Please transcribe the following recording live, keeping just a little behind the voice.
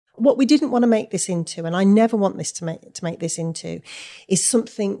What we didn't want to make this into, and I never want this to make this into, is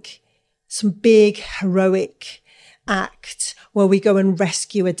some big heroic act where we go and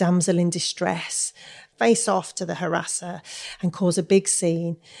rescue a damsel in distress, face off to the harasser and cause a big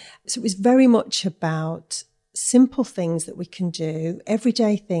scene. So it was very much about simple things that we can do,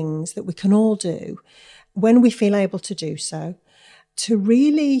 everyday things that we can all do when we feel able to do so, to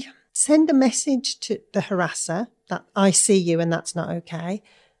really send a message to the harasser that I see you and that's not okay,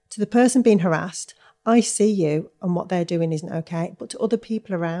 to the person being harassed, I see you and what they're doing isn't okay, but to other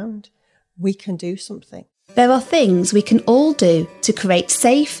people around, we can do something. There are things we can all do to create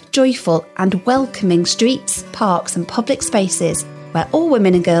safe, joyful and welcoming streets, parks and public spaces where all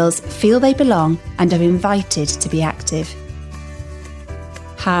women and girls feel they belong and are invited to be active.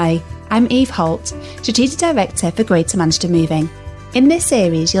 Hi, I'm Eve Holt, Strategic Director for Greater Manchester Moving. In this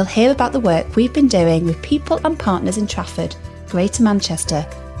series, you'll hear about the work we've been doing with people and partners in Trafford, Greater Manchester,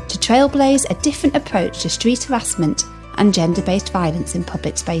 to trailblaze a different approach to street harassment and gender-based violence in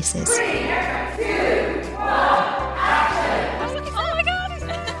public spaces. 3, 2, 1, action! Oh my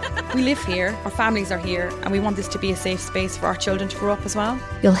God! We live here, our families are here, and we want this to be a safe space for our children to grow up as well.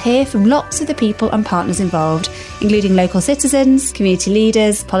 You'll hear from lots of the people and partners involved, including local citizens, community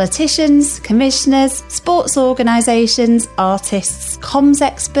leaders, politicians, commissioners, sports organisations, artists, comms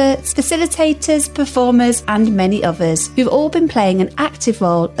experts, facilitators, performers and many others who've all been playing an active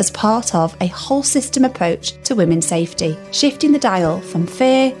role as part of a whole system approach to women's safety, shifting the dial from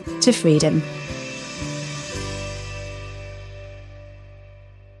fear to freedom.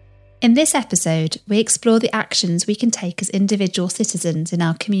 In this episode, we explore the actions we can take as individual citizens in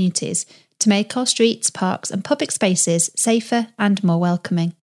our communities to make our streets, parks and public spaces safer and more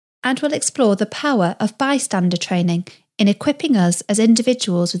welcoming. And we'll explore the power of bystander training in equipping us as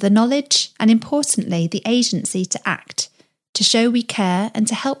individuals with the knowledge and, importantly, the agency to act, to show we care and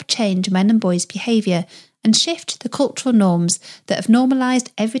to help change men and boys' behaviour and shift the cultural norms that have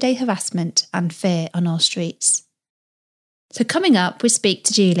normalised everyday harassment and fear on our streets. So coming up, we speak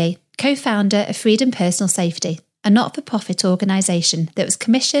to Julie, co-founder of Freedom Personal Safety, a not-for-profit organisation that was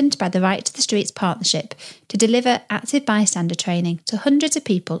commissioned by the Right to the Streets Partnership to deliver active bystander training to hundreds of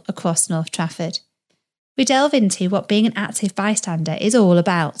people across North Trafford. We delve into what being an active bystander is all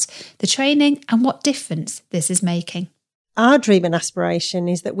about, the training and what difference this is making. Our dream and aspiration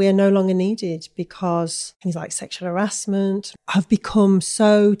is that we are no longer needed because things like sexual harassment have become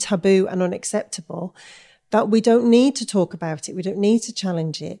so taboo and unacceptable that we don't need to talk about it, we don't need to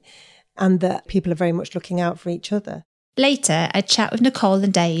challenge it, and that people are very much looking out for each other. Later, I chat with Nicole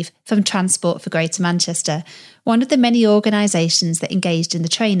and Dave from Transport for Greater Manchester, one of the many organisations that engaged in the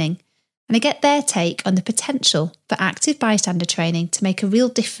training, and I get their take on the potential for active bystander training to make a real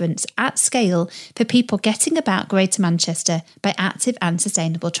difference at scale for people getting about Greater Manchester by active and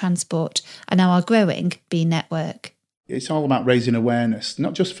sustainable transport and our growing B network. It's all about raising awareness,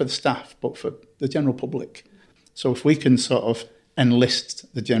 not just for the staff, but for the general public. So if we can sort of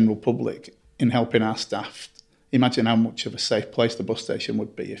enlist the general public in helping our staff, imagine how much of a safe place the bus station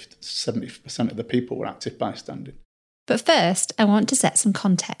would be if 70% of the people were active bystanding. But first, I want to set some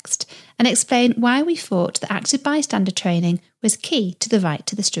context and explain why we thought that active bystander training was key to the Right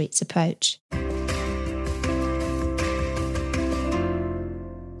to the Streets approach.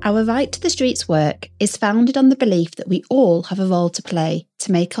 Our Right to the Streets work is founded on the belief that we all have a role to play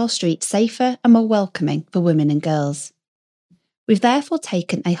to make our streets safer and more welcoming for women and girls. We've therefore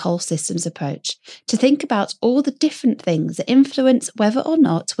taken a whole systems approach to think about all the different things that influence whether or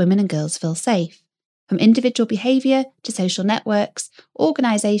not women and girls feel safe, from individual behaviour to social networks,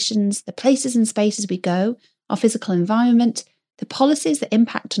 organisations, the places and spaces we go, our physical environment, the policies that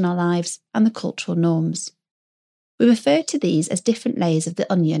impact on our lives and the cultural norms. We refer to these as different layers of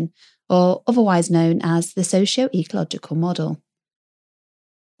the onion, or otherwise known as the socio-ecological model.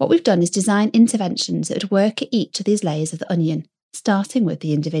 What we've done is design interventions that would work at each of these layers of the onion, starting with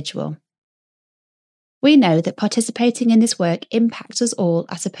the individual. We know that participating in this work impacts us all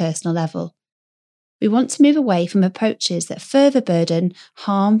at a personal level. We want to move away from approaches that further burden,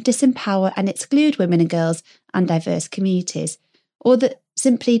 harm, disempower and exclude women and girls and diverse communities, or that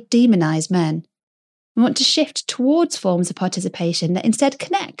simply demonise men. We want to shift towards forms of participation that instead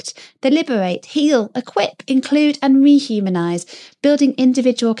connect, deliberate, heal, equip, include and rehumanise, building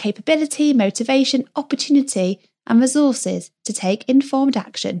individual capability, motivation, opportunity and resources to take informed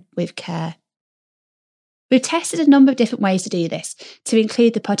action with care. We've tested a number of different ways to do this, to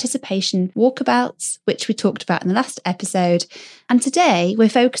include the participation walkabouts, which we talked about in the last episode, and today we're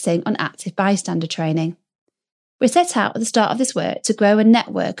focusing on active bystander training. We set out at the start of this work to grow a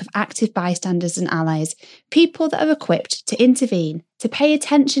network of active bystanders and allies, people that are equipped to intervene, to pay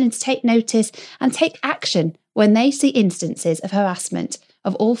attention and to take notice and take action when they see instances of harassment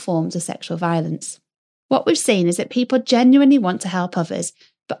of all forms of sexual violence. What we've seen is that people genuinely want to help others,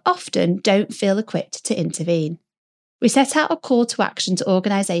 but often don't feel equipped to intervene. We set out a call to action to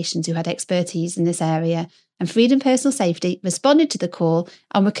organisations who had expertise in this area, and Freedom Personal Safety responded to the call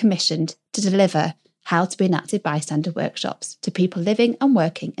and were commissioned to deliver how to be an active bystander workshops to people living and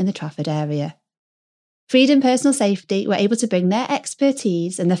working in the Trafford area. Freedom Personal Safety were able to bring their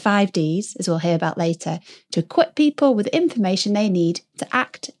expertise and the 5 Ds, as we'll hear about later, to equip people with the information they need to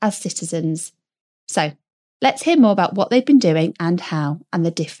act as citizens. So, let's hear more about what they've been doing and how, and the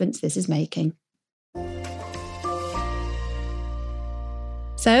difference this is making.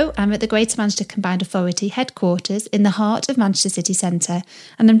 So, I'm at the Greater Manchester Combined Authority headquarters in the heart of Manchester City Centre,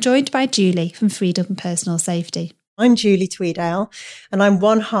 and I'm joined by Julie from Freedom Personal Safety. I'm Julie Tweedale, and I'm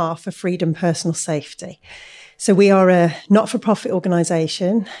one half of Freedom Personal Safety. So we are a not-for-profit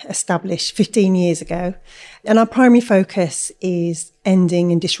organisation established 15 years ago, and our primary focus is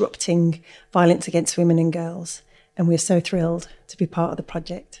ending and disrupting violence against women and girls. And we're so thrilled to be part of the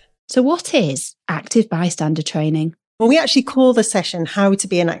project. So what is active bystander training? Well, we actually call the session How to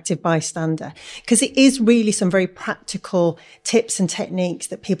be an Active Bystander, because it is really some very practical tips and techniques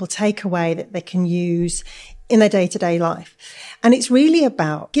that people take away that they can use in their day-to-day life. And it's really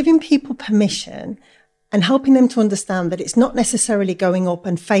about giving people permission and helping them to understand that it's not necessarily going up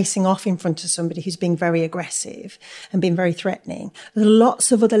and facing off in front of somebody who's being very aggressive and being very threatening. There's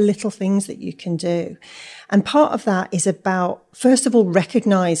lots of other little things that you can do. And part of that is about, first of all,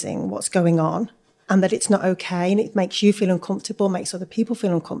 recognising what's going on, and that it's not okay, and it makes you feel uncomfortable, makes other people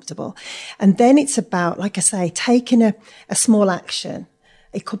feel uncomfortable. And then it's about, like I say, taking a small action.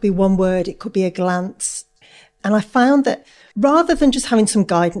 It could be one word, it could be a glance. And I found that rather than just having some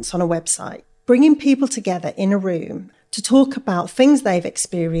guidance on a website, bringing people together in a room to talk about things they've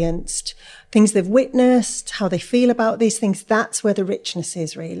experienced, things they've witnessed, how they feel about these things, that's where the richness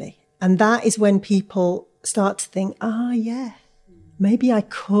is really. And that is when people start to think, yeah, maybe I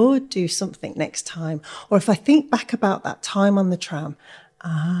could do something next time. Or if I think back about that time on the tram,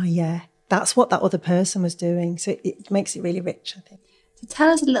 yeah, that's what that other person was doing. So it makes it really rich, I think. So tell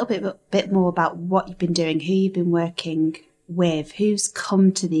us a little bit more about what you've been doing, who you've been working with, who's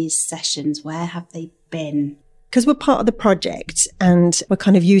come to these sessions, where have they been? Because we're part of the project and we're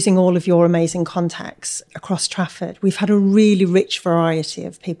kind of using all of your amazing contacts across Trafford, we've had a really rich variety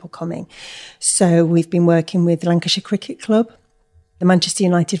of people coming. So we've been working with the Lancashire Cricket Club, the Manchester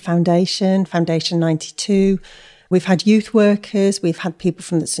United Foundation, Foundation 92. We've had youth workers, we've had people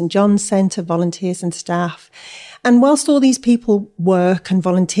from the St John's Centre, volunteers and staff. And whilst all these people work and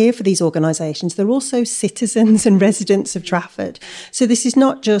volunteer for these organisations, they're also citizens and residents of Trafford. So this is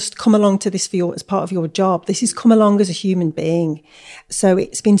not just come along to this as part of your job. This is come along as a human being. So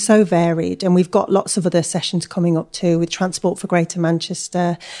it's been so varied. And we've got lots of other sessions coming up too, with Transport for Greater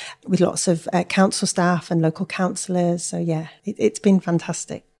Manchester, with lots of council staff and local councillors. So yeah, it's been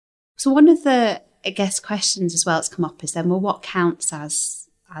fantastic. So one of the, I guess, questions as well that's come up is then, well, what counts as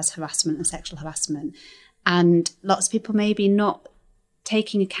harassment and sexual harassment? And lots of people maybe not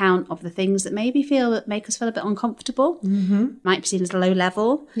taking account of the things that maybe make us feel a bit uncomfortable, might be seen as low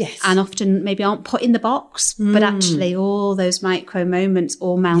level, yes, and often maybe aren't put in the box, but actually all those micro moments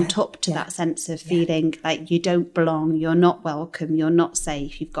all mount up to that sense of feeling like you don't belong, you're not welcome, you're not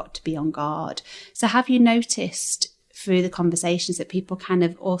safe, you've got to be on guard. So have you noticed through the conversations that people kind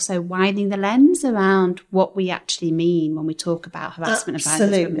of also widening the lens around what we actually mean when we talk about harassment and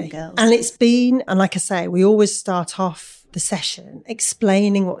violence against women and girls? And it's been, and like I say, we always start off the session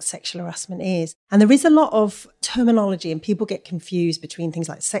explaining what sexual harassment is. And there is a lot of terminology and people get confused between things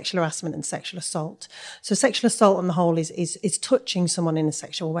like sexual harassment and sexual assault. So sexual assault on the whole is touching someone in a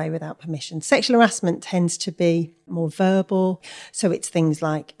sexual way without permission. Sexual harassment tends to be more verbal. So it's things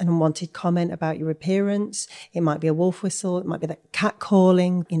like an unwanted comment about your appearance. It might be a wolf whistle. It might be that cat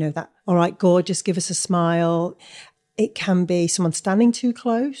calling, that, all right, gorgeous, give us a smile. It can be someone standing too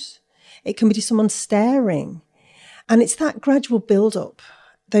close. It can be someone staring. And it's that gradual build-up,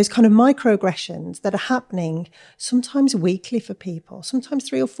 those kind of microaggressions that are happening sometimes weekly for people, sometimes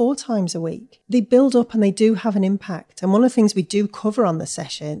 3 or 4 times a week. They build up and they do have an impact. And one of the things we do cover on the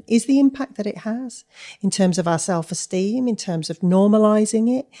session is the impact that it has in terms of our self-esteem, in terms of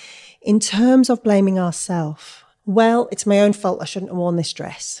normalising it, in terms of blaming ourselves. Well, it's my own fault, I shouldn't have worn this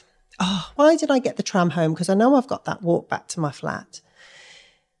dress. Oh, why did I get the tram home? Because I know I've got that walk back to my flat.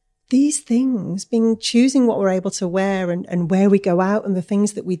 These things, choosing what we're able to wear and where we go out and the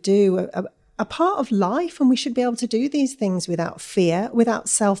things that we do are a part of life, and we should be able to do these things without fear, without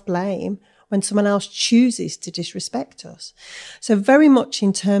self-blame when someone else chooses to disrespect us. So very much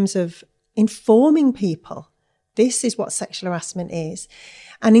in terms of informing people, this is what sexual harassment is.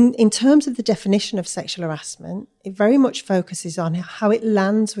 And in terms of the definition of sexual harassment, it very much focuses on how it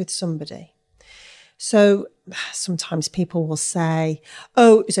lands with somebody. So sometimes people will say,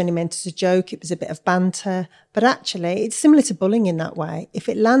 oh, it was only meant as a joke, it was a bit of banter. But actually, it's similar to bullying in that way. If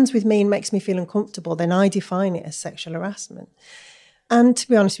it lands with me and makes me feel uncomfortable, then I define it as sexual harassment. And to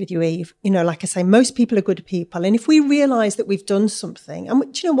be honest with you, Eve, like I say, most people are good people. And if we realise that we've done something,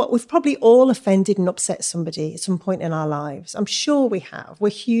 and do you know what? We've probably all offended and upset somebody at some point in our lives. I'm sure we have. We're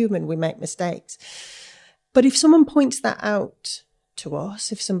human. We make mistakes. But if someone points that out to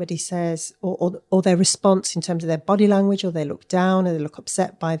us, if somebody says, or their response in terms of their body language, or they look down or they look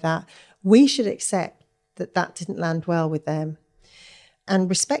upset by that, we should accept that that didn't land well with them and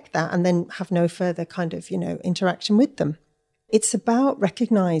respect that, and then have no further kind of, interaction with them. It's about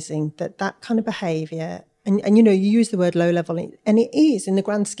recognising that kind of behaviour, and you use the word low level, and it is, in the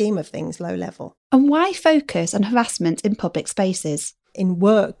grand scheme of things, low level. And why focus on harassment in public spaces? In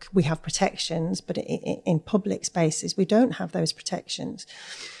work, we have protections, but in public spaces, we don't have those protections.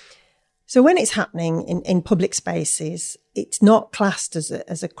 So when it's happening in public spaces, it's not classed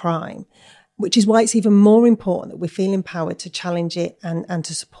as a crime, which is why it's even more important that we feel empowered to challenge it and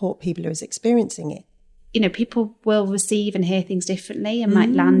to support people who are experiencing it. People will receive and hear things differently and might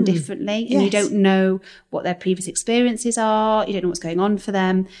land differently. And you don't know what their previous experiences are. You don't know what's going on for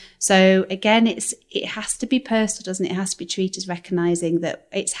them. So again, it has to be personal, doesn't it? It has to be treated as recognising that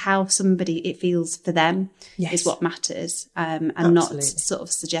it's how it feels for them is what matters. And Absolutely. Not sort of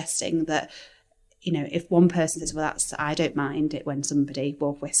suggesting that, if one person says, well, I don't mind it when somebody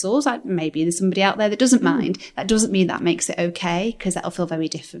whistles, maybe there's somebody out there that doesn't mind. That doesn't mean that makes it okay, because that'll feel very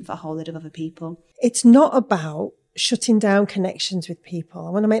different for a whole lot of other people. It's not about shutting down connections with people. I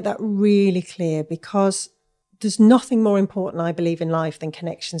want to make that really clear, because there's nothing more important, I believe, in life than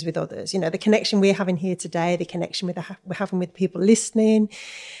connections with others. The connection we're having here today, the connection we're having with people listening.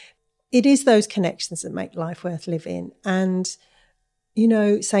 It is those connections that make life worth living. And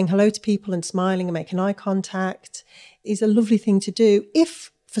saying hello to people and smiling and making eye contact is a lovely thing to do.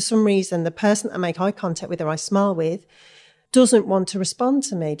 If for some reason the person that I make eye contact with or I smile with doesn't want to respond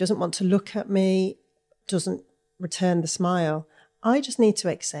to me, doesn't want to look at me, doesn't return the smile, I just need to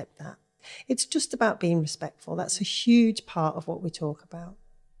accept that. It's just about being respectful. That's a huge part of what we talk about.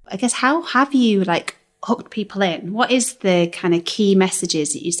 I guess, how have you hooked people in? What is the kind of key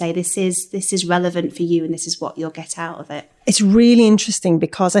messages that you say this is relevant for you and this is what you'll get out of it? It's really interesting,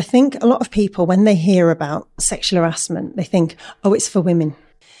 because I think a lot of people, when they hear about sexual harassment, they think, oh, it's for women.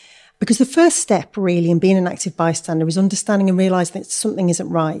 Because the first step really in being an active bystander is understanding and realising that something isn't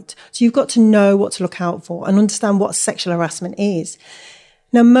right. So you've got to know what to look out for and understand what sexual harassment is.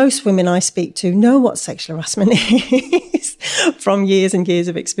 Now, most women I speak to know what sexual harassment is from years and years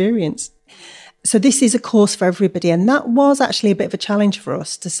of experience. So this is a course for everybody. And that was actually a bit of a challenge for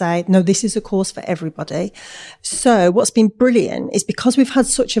us to say, no, this is a course for everybody. So what's been brilliant is, because we've had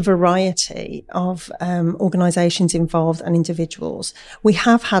such a variety of organisations involved and individuals, we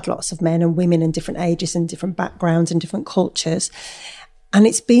have had lots of men and women in different ages and different backgrounds and different cultures. And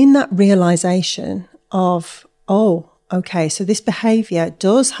it's been that realisation of, oh, okay, so this behaviour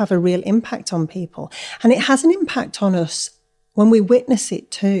does have a real impact on people. And it has an impact on us when we witness it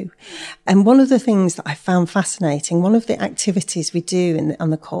too. And one of the things that I found fascinating, one of the activities we do on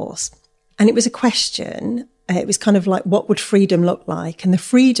the course, and it was a question, it was kind of like, what would freedom look like? And the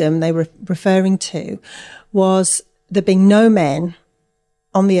freedom they were referring to was there being no men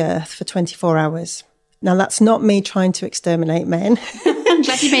on the earth for 24 hours. Now, that's not me trying to exterminate men. I'm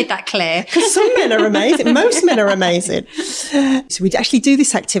glad you made that clear. Because some men are amazing. Most men are amazing. So we actually do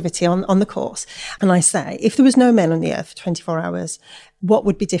this activity on the course. And I say, if there was no men on the earth for 24 hours, what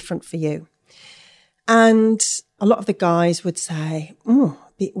would be different for you? And a lot of the guys would say, well,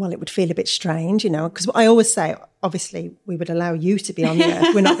 it would feel a bit strange, because I always say, obviously, we would allow you to be on the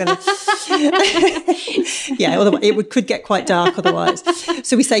earth. We're not going to... Yeah, otherwise, it could get quite dark otherwise.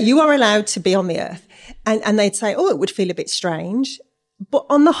 So we say, you are allowed to be on the earth. And they'd say, oh, it would feel a bit strange. But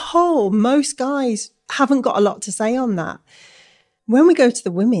on the whole, most guys haven't got a lot to say on that. When we go to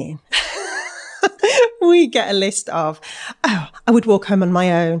the women, we get a list of, oh, I would walk home on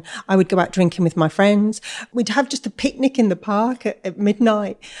my own. I would go out drinking with my friends. We'd have just a picnic in the park at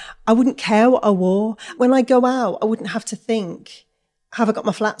midnight. I wouldn't care what I wore. When I go out, I wouldn't have to think, have I got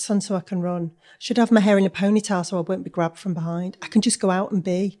my flats on so I can run? Should I have my hair in a ponytail so I won't be grabbed from behind? I can just go out and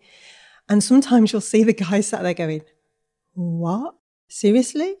be. And sometimes you'll see the guys sat there going, what?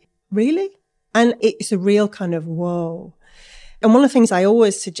 Seriously? Really? And it's a real kind of whoa. And one of the things I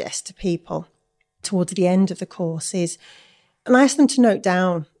always suggest to people towards the end of the course is, and I ask them to note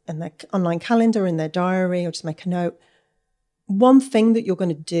down in their online calendar, in their diary, or just make a note, one thing that you're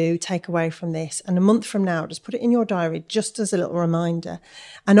going to do, take away from this, and a month from now, just put it in your diary just as a little reminder.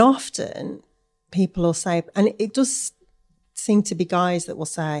 And often people will say, and it does seem to be guys that will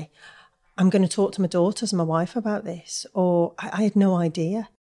say, I'm going to talk to my daughters and my wife about this, or I had no idea.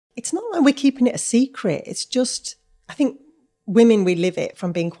 It's not like we're keeping it a secret. It's just, I think women, we live it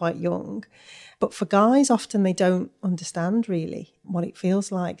from being quite young. But for guys, often they don't understand really what it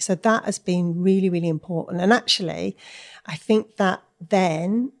feels like. So that has been really, really important. And actually, I think that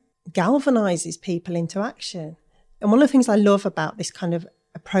then galvanizes people into action. And one of the things I love about this kind of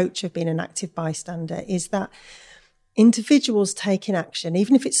approach of being an active bystander is that individuals taking action,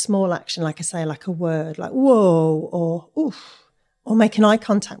 even if it's small action, like I say, like a word, like whoa, or oof, or making eye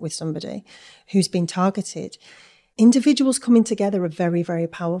contact with somebody who's been targeted, individuals coming together are very, very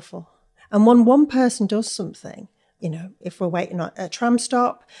powerful. And when one person does something, you know, if we're waiting at a tram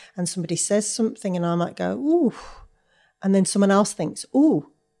stop and somebody says something and I might go, ooh, and then someone else thinks, ooh,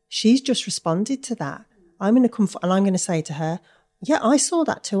 she's just responded to that. I'm going to come and I'm going to say to her, yeah, I saw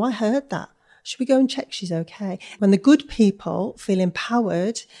that too. I heard that. Should we go and check she's okay? When the good people feel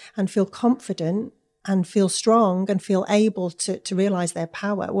empowered and feel confident and feel strong and feel able to realise their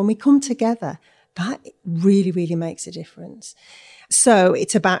power, when we come together, that really, really makes a difference. So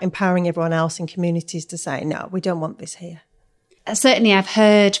it's about empowering everyone else in communities to say, no, we don't want this here. Certainly I've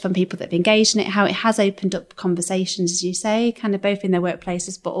heard from people that have engaged in it how it has opened up conversations, as you say, kind of both in their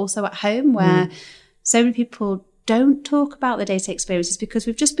workplaces but also at home, where so many people don't talk about their day-to-day experiences because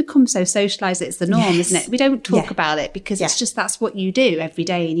we've just become so socialised. It's the norm, isn't it? We don't talk about it because it's just, that's what you do every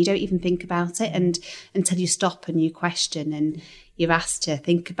day and you don't even think about it and until you stop and you question and you're asked to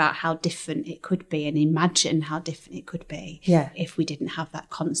think about how different it could be and imagine how different it could be if we didn't have that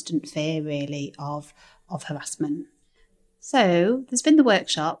constant fear really of harassment. So there's been the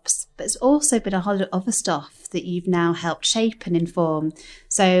workshops, but there's also been a whole lot of other stuff that you've now helped shape and inform.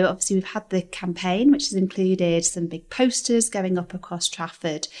 So obviously we've had the campaign, which has included some big posters going up across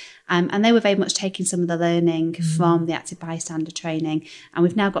Trafford. And they were very much taking some of the learning from the active bystander training. And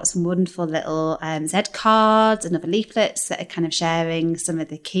we've now got some wonderful little Z cards and other leaflets that are kind of sharing some of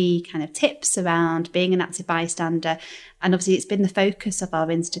the key kind of tips around being an active bystander. And obviously it's been the focus of our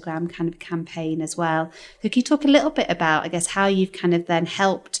Instagram kind of campaign as well. So can you talk a little bit about, I guess, how you've kind of then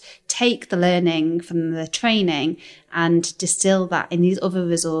helped take the learning from the training and distill that in these other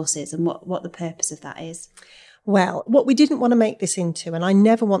resources and what the purpose of that is? Well, what we didn't want to make this into, and I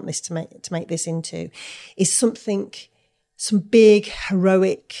never want this to make this into, is some big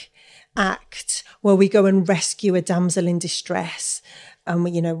heroic act where we go and rescue a damsel in distress. And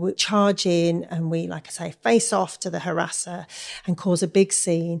we charge in and we, like I say, face off to the harasser and cause a big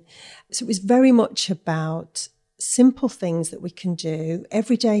scene. So it was very much about simple things that we can do,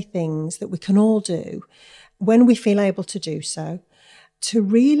 everyday things that we can all do when we feel able to do so, to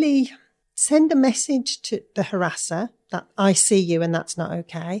really send a message to the harasser that I see you and that's not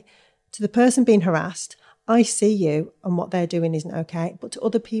okay. To the person being harassed, I see you and what they're doing isn't okay. But to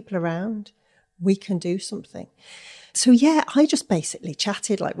other people around, we can do something. So I just basically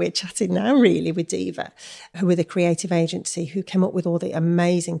chatted like we're chatting now really with Diva, who are the creative agency who came up with all the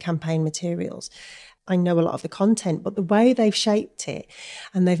amazing campaign materials. I know a lot of the content, but the way they've shaped it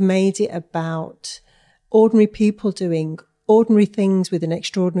and they've made it about ordinary people doing ordinary things with an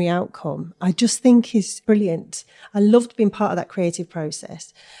extraordinary outcome, I just think is brilliant. I loved being part of that creative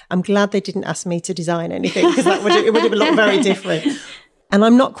process. I'm glad they didn't ask me to design anything because it would have looked very different. And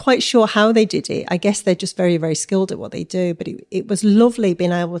I'm not quite sure how they did it. I guess they're just very, very skilled at what they do. But it was lovely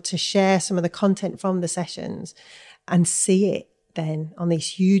being able to share some of the content from the sessions and see it then on these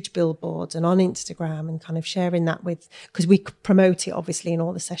huge billboards and on Instagram and kind of sharing that with, because we promote it obviously in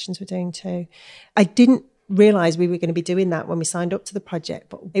all the sessions we're doing too. I didn't realise we were going to be doing that when we signed up to the project,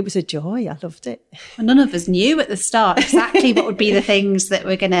 but it was a joy. I loved it. Well, none of us knew at the start exactly what would be the things that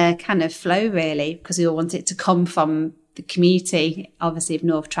were going to kind of flow really, because we all wanted it to come from the community, obviously, of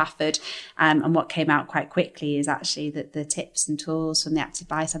North Trafford. And what came out quite quickly is actually that the tips and tools from the active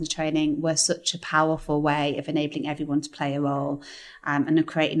bystander training were such a powerful way of enabling everyone to play a role and of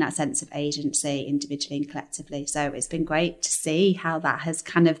creating that sense of agency individually and collectively. So it's been great to see how that has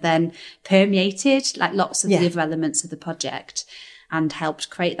kind of then permeated like lots of the other elements of the project and helped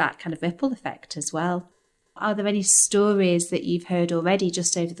create that kind of ripple effect as well. Are there any stories that you've heard already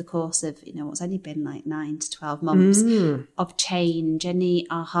just over the course of, what's only been like 9 to 12 months of change, any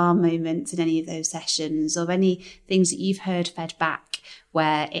aha moments in any of those sessions or any things that you've heard fed back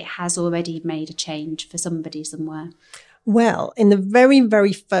where it has already made a change for somebody somewhere? Well, in the very,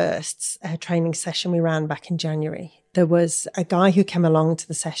 very first training session we ran back in January, there was a guy who came along to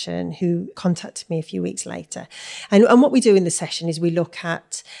the session who contacted me a few weeks later. And what we do in the session is we look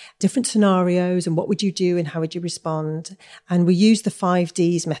at different scenarios and what would you do and how would you respond. And we use the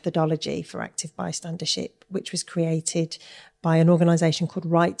 5Ds methodology for active bystandership, which was created by an organisation called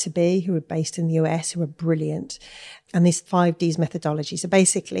Right to Be, who are based in the US, who are brilliant. And this 5Ds methodology. So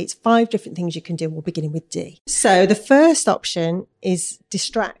basically, it's 5 different things you can do, all beginning with D. So the first option is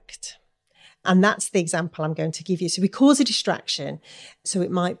distract. And that's the example I'm going to give you. So we cause a distraction. So it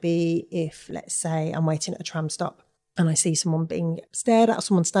might be if, let's say, I'm waiting at a tram stop and I see someone being stared at,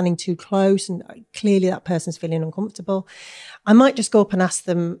 someone standing too close, and clearly that person's feeling uncomfortable. I might just go up and ask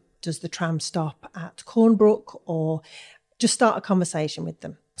them, does the tram stop at Cornbrook, or just start a conversation with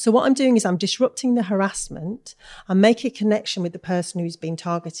them. So what I'm doing is I'm disrupting the harassment. I'm making a connection with the person who's been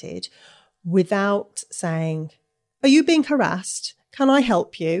targeted without saying, are you being harassed? Can I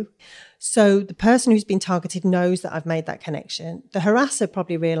help you? So the person who's been targeted knows that I've made that connection. The harasser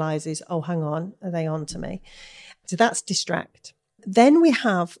probably realizes, oh, hang on, are they on to me? So that's distract. Then we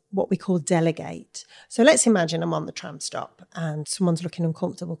have what we call delegate. So let's imagine I'm on the tram stop and someone's looking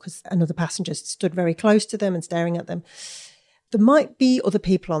uncomfortable because another passenger stood very close to them and staring at them. There might be other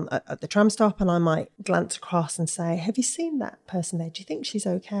people at the tram stop, and I might glance across and say, have you seen that person there? Do you think she's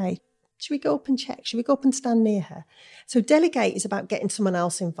okay? Should we go up and check? Should we go up and stand near her? So delegate is about getting someone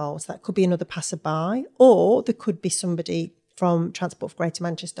else involved. That could be another passerby, or there could be somebody from Transport for Greater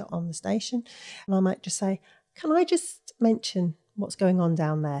Manchester on the station. And I might just say, can I just mention what's going on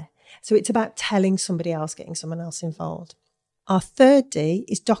down there? So it's about telling somebody else, getting someone else involved. Our third D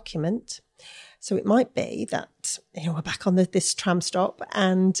is document. So it might be that, we're back on this tram stop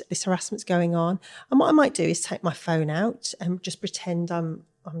and this harassment's going on. And what I might do is take my phone out and just pretend I'm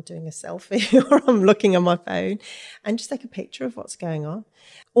doing a selfie or I'm looking on my phone and just take a picture of what's going on.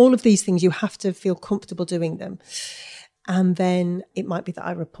 All of these things, you have to feel comfortable doing them. And then it might be that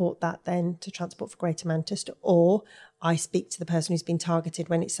I report that then to Transport for Greater Manchester, or I speak to the person who's been targeted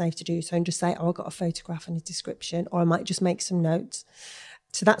when it's safe to do so and just say, I've got a photograph and a description, or I might just make some notes.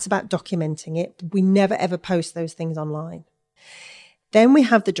 So that's about documenting it. We never, ever post those things online. Then we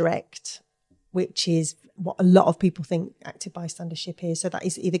have the direct, which is what a lot of people think active bystandership is. So that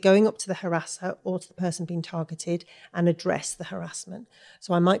is either going up to the harasser or to the person being targeted and address the harassment.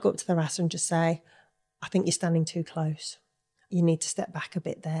 So I might go up to the harasser and just say, I think you're standing too close. You need to step back a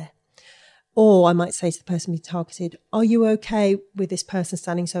bit there. Or I might say to the person being targeted, are you okay with this person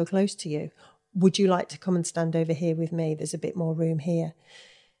standing so close to you? Would you like to come and stand over here with me? There's a bit more room here.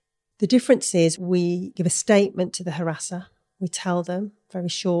 The difference is we give a statement to the harasser. We tell them, very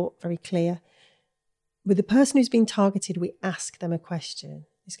short, very clear. With the person who's been targeted, we ask them a question.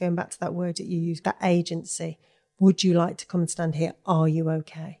 It's going back to that word that you use, that agency. Would you like to come and stand here? Are you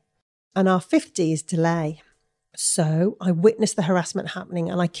okay? And our 50 is delay. So I witness the harassment happening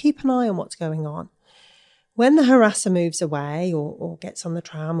and I keep an eye on what's going on. When the harasser moves away or gets on the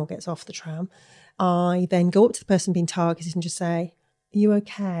tram or gets off the tram, I then go up to the person being targeted and just say, are you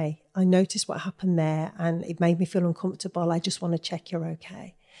okay? I noticed what happened there and it made me feel uncomfortable. I just want to check you're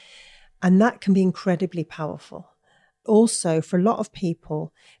okay. And that can be incredibly powerful. Also, for a lot of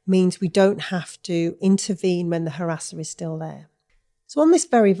people, means we don't have to intervene when the harasser is still there. So on this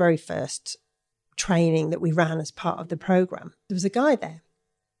very, very first training that we ran as part of the programme, there was a guy there.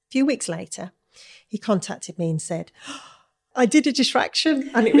 A few weeks later, he contacted me and said, I did a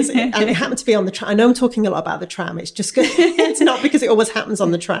distraction and it happened to be on the tram. I know I'm talking a lot about the tram. It's just, it's not because it always happens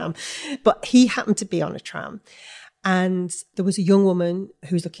on the tram, but he happened to be on a tram. And there was a young woman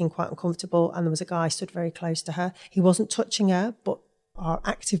who was looking quite uncomfortable and there was a guy stood very close to her. He wasn't touching her, but our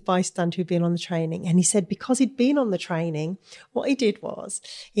active bystander who'd been on the training. And he said because he'd been on the training, what he did was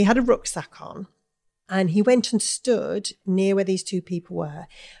he had a rucksack on and he went and stood near where these two people were.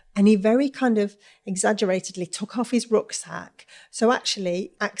 And he very kind of exaggeratedly took off his rucksack. So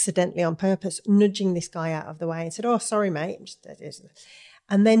actually, accidentally on purpose, nudging this guy out of the way and said, oh, sorry, mate.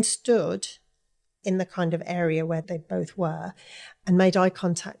 And then stood in the kind of area where they both were and made eye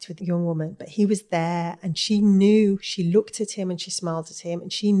contact with the young woman. But he was there and she knew, she looked at him and she smiled at him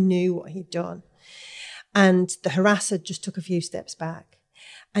and she knew what he'd done. And the harasser just took a few steps back.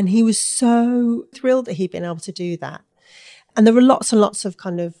 And he was so thrilled that he'd been able to do that. And there were lots and lots of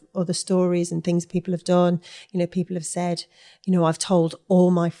kind of other stories and things people have done. People have said, I've told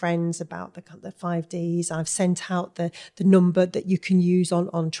all my friends about the 5Ds. I've sent out the number that you can use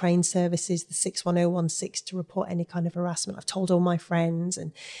on train services, the 61016, to report any kind of harassment. I've told all my friends.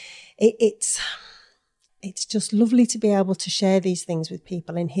 And it's it's just lovely to be able to share these things with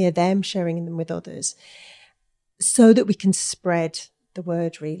people and hear them sharing them with others so that we can spread the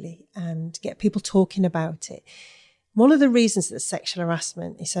word really and get people talking about it. One of the reasons that sexual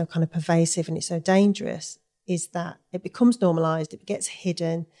harassment is so kind of pervasive and it's so dangerous is that it becomes normalised, it gets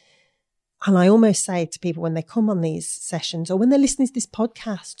hidden. And I almost say to people when they come on these sessions or when they're listening to this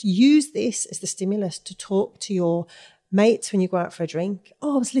podcast, use this as the stimulus to talk to your mates when you go out for a drink.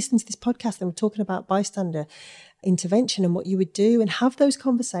 Oh, I was listening to this podcast and we're talking about bystander intervention and what you would do, and have those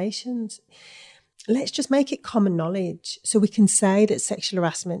conversations. Let's just make it common knowledge so we can say that sexual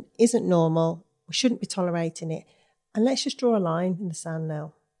harassment isn't normal. We shouldn't be tolerating it. And let's just draw a line in the sand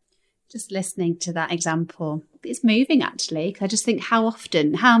now. Just listening to that example, it's moving actually, because I just think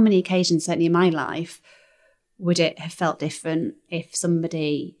how many occasions, certainly in my life, would it have felt different if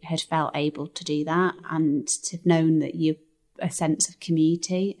somebody had felt able to do that and to have known that you a sense of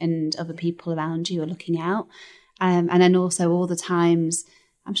community and other people around you are looking out. And then also all the times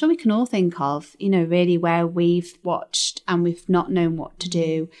I'm sure we can all think of, really where we've watched and we've not known what to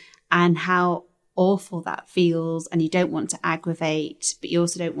do and how awful that feels, and you don't want to aggravate, but you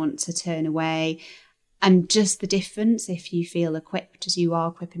also don't want to turn away. And just the difference if you feel equipped, as you are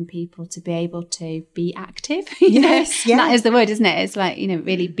equipping people to be able to be active. Yes, yeah. That is the word, isn't it? It's like,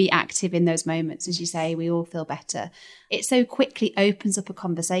 really be active in those moments. As you say, we all feel better. It so quickly opens up a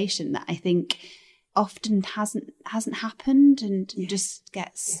conversation that I think often hasn't happened and just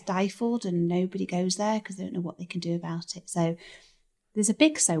gets stifled, and nobody goes there because they don't know what they can do about it. So there's a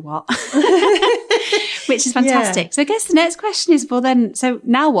big so what, which is fantastic. Yeah. So I guess the next question is, well then, so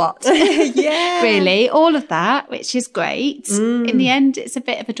now what? Yeah. Really, all of that, which is great. In the end, it's a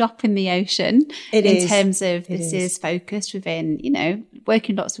bit of a drop in the ocean in terms of this is focused within,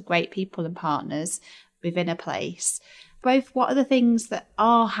 working lots of great people and partners within a place. Both, what are the things that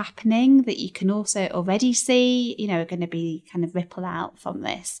are happening that you can also already see, are going to be kind of ripple out from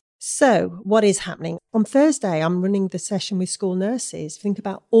this? So what is happening? On Thursday, I'm running the session with school nurses. Think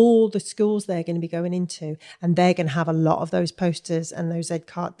about all the schools they're going to be going into, and they're going to have a lot of those posters and those Ed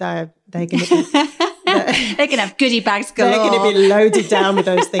card. They're going to be, they're going to have goodie bags galore. They're going to be loaded down with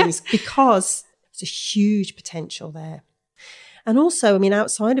those things because there's a huge potential there. And also,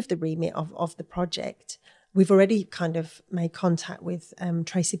 outside of the remit of the project, we've already kind of made contact with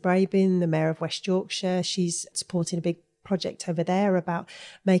Tracy Brabin, the Mayor of West Yorkshire. She's supporting a big project over there about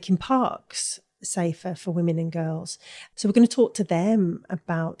making parks safer for women and girls. So we're going to talk to them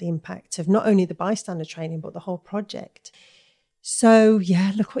about the impact of not only the bystander training, but the whole project. So,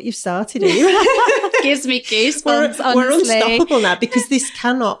 yeah, look what you've started. Gives me goosebumps, honestly. We're unstoppable now because this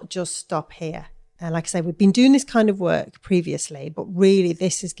cannot just stop here. Like I say, we've been doing this kind of work previously, but really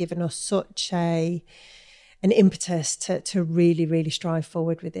this has given us such an impetus to really, really strive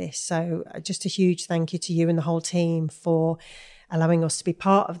forward with this. So just a huge thank you to you and the whole team for allowing us to be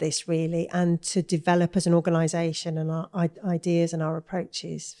part of this, really, and to develop as an organisation and our ideas and our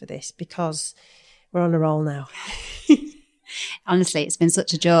approaches for this, because we're on a roll now. Honestly, it's been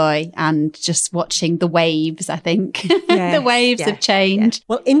such a joy, and just watching the waves, I think. Yes, the waves of change. Yeah.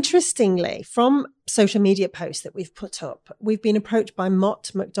 Well, interestingly, from social media posts that we've put up, we've been approached by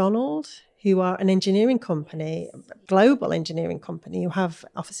Mott MacDonald, who are an engineering company, a global engineering company, who have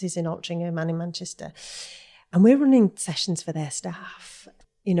offices in Altrincham and in Manchester. And we're running sessions for their staff,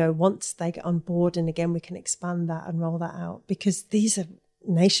 once they get on board. And again, we can expand that and roll that out, because these are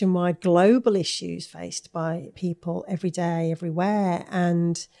nationwide global issues faced by people every day, everywhere.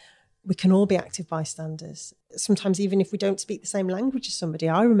 And we can all be active bystanders. Sometimes even if we don't speak the same language as somebody.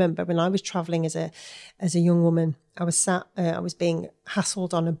 I remember when I was travelling as a young woman, I was being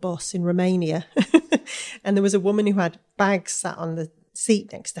hassled on a bus in Romania and there was a woman who had bags sat on the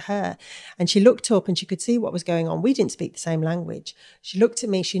seat next to her, and she looked up and she could see what was going on. We didn't speak the same language. She looked at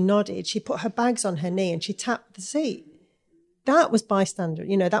me, she nodded, she put her bags on her knee and she tapped the seat. That was bystander,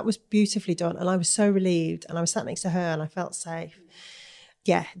 that was beautifully done. And I was so relieved, and I was sat next to her and I felt safe.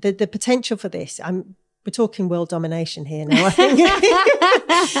 Yeah, the potential for this, we're talking world domination here now, I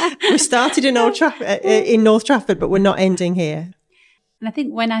think. We started in North Trafford, but we're not ending here. And I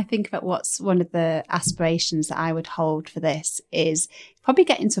think when I think about what's one of the aspirations that I would hold for this is probably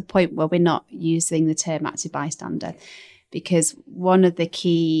getting to a point where we're not using the term active bystander, because one of the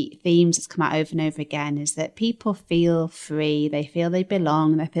key themes that's come out over and over again is that people feel free, they feel they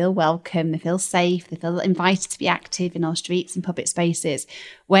belong, they feel welcome, they feel safe, they feel invited to be active in our streets and public spaces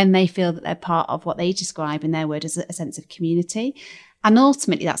when they feel that they're part of what they describe in their word as a sense of community. And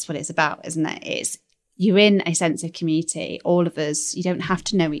ultimately, that's what it's about, isn't it? It's you're in a sense of community. All of us, you don't have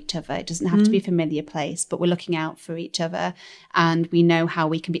to know each other. It doesn't have to be a familiar place, but we're looking out for each other, and we know how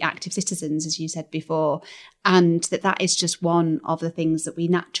we can be active citizens, as you said before. And that is just one of the things that we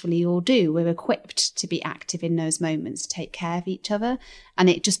naturally all do. We're equipped to be active in those moments, to take care of each other. And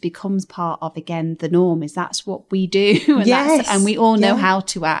it just becomes part of, again, the norm is that's what we do. And, and we all know how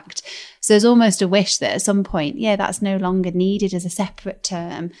to act. So there's almost a wish that at some point, that's no longer needed as a separate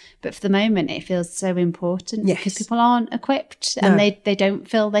term. But for the moment, it feels so important because people aren't equipped and they don't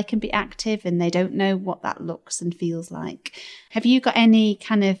feel they can be active and they don't know what that looks and feels like. Have you got any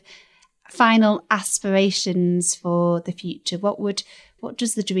kind of final aspirations for the future? What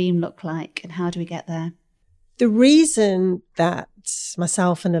does the dream look like and how do we get there? The reason that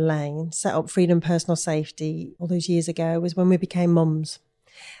myself and Elaine set up Freedom Personal Safety all those years ago was when we became mums.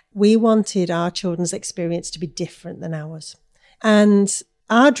 We wanted our children's experience to be different than ours. And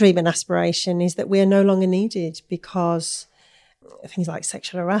our dream and aspiration is that we are no longer needed because things like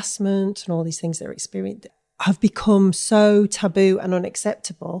sexual harassment and all these things that are experienced have become so taboo and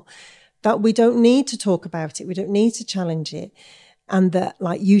unacceptable that we don't need to talk about it. We don't need to challenge it. And that,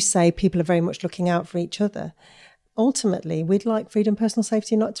 like you say, people are very much looking out for each other. Ultimately, we'd like Freedom Personal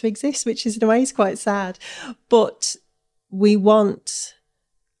Safety not to exist, which is in a way is quite sad. But we want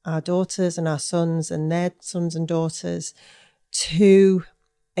our daughters and our sons and their sons and daughters to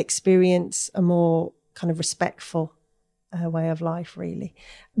experience a more kind of respectful way of life, really.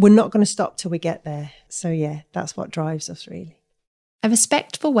 We're not going to stop till we get there. So, that's what drives us, really. A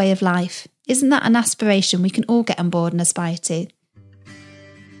respectful way of life. Isn't that an aspiration we can all get on board and aspire to?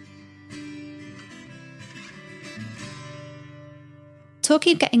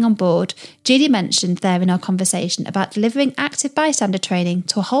 Talking of getting on board, Julie mentioned there in our conversation about delivering active bystander training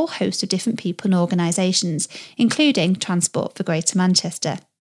to a whole host of different people and organisations, including Transport for Greater Manchester.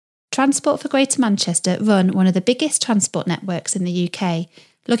 Transport for Greater Manchester run one of the biggest transport networks in the UK,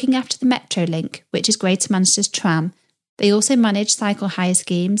 looking after the Metrolink, which is Greater Manchester's tram. They also manage cycle hire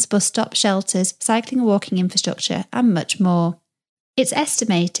schemes, bus stop shelters, cycling and walking infrastructure, and much more. It's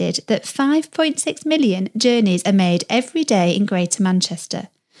estimated that 5.6 million journeys are made every day in Greater Manchester.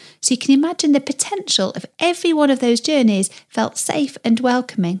 So you can imagine the potential of every one of those journeys felt safe and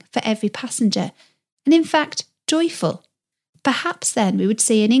welcoming for every passenger, and in fact, joyful. Perhaps then we would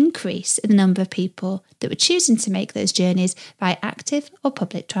see an increase in the number of people that were choosing to make those journeys by active or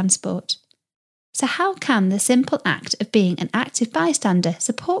public transport. So how can the simple act of being an active bystander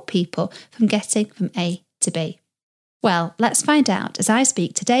support people from getting from A to B? Well, let's find out as I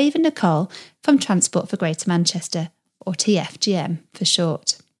speak to Dave and Nicole from Transport for Greater Manchester, or TFGM for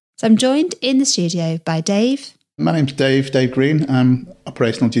short. So I'm joined in the studio by Dave. My name's Dave Green. I'm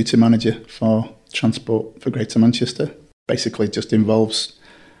Operational Duty Manager for Transport for Greater Manchester. Basically just involves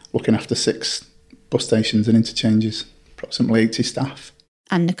looking after 6 bus stations and interchanges, approximately 80 staff.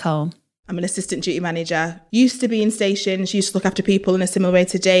 And Nicole. I'm an assistant duty manager. Used to be in stations, used to look after people in a similar way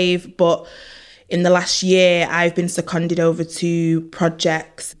to Dave, but in the last year, I've been seconded over to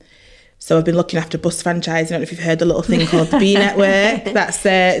projects. So I've been looking after bus franchising. I don't know if you've heard the little thing called the B Network. That's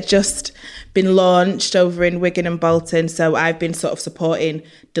just been launched over in Wigan and Bolton. So I've been sort of supporting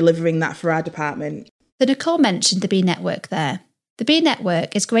delivering that for our department. So Nicole mentioned the B Network there. The B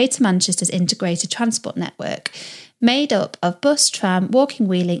Network is Greater Manchester's integrated transport network, made up of bus, tram, walking,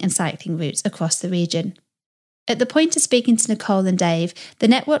 wheeling and cycling routes across the region. At the point of speaking to Nicole and Dave, the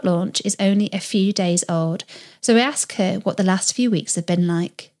network launch is only a few days old, so we ask her what the last few weeks have been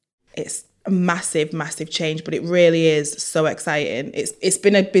like. It's a massive, massive change, but it really is so exciting. It's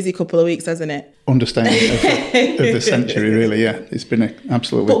been a busy couple of weeks, hasn't it? Understatement of the century, really, yeah. It's been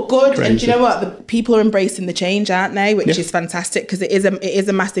absolutely but good, crazy. And do you know what? The people are embracing the change, aren't they? Which is fantastic, because it is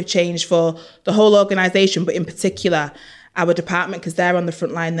a massive change for the whole organisation, but in particular our department, because they're on the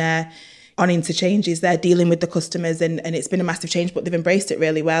front line there. On interchanges, they're dealing with the customers, and it's been a massive change, but they've embraced it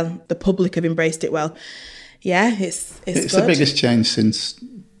really well. The public have embraced it well. Yeah, it's good. The biggest change since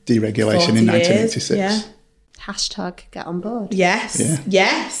deregulation in 1986. Yeah. Hashtag get on board. Yes,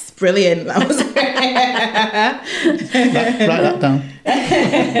 yes, brilliant. That was Write that down.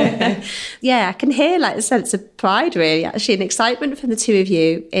 Yeah, I can hear like a sense of pride, really, actually, and excitement from the two of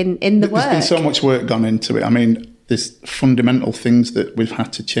you in the work. There's been so much work gone into it. I mean, there's fundamental things that we've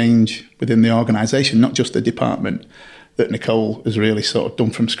had to change within the organisation, not just the department, that Nicole has really sort of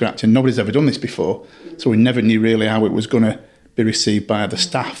done from scratch. And nobody's ever done this before. So we never knew really how it was going to be received by the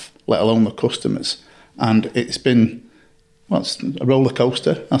staff, let alone the customers. And it's been, it's a roller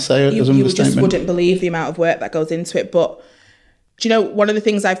coaster, I say it as an understatement. You just wouldn't believe the amount of work that goes into it. But do you know, one of the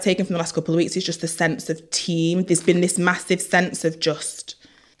things I've taken from the last couple of weeks is just the sense of team. There's been this massive sense of just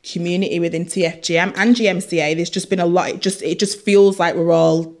community within TFGM and GMCA. There's just been a lot. It just feels like we're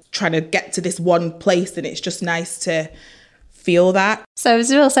all trying to get to this one place, and it's just nice to feel that. So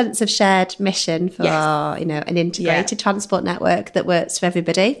there's a real sense of shared mission for Yes. an integrated transport network that works for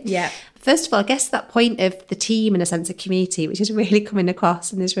everybody. Yeah. First of all, I guess that point of the team and a sense of community, which is really coming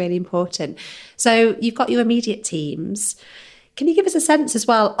across and is really important. So you've got your immediate teams. Can you give us a sense as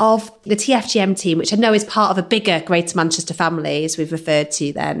well of the TFGM team, which I know is part of a bigger Greater Manchester family, as we've referred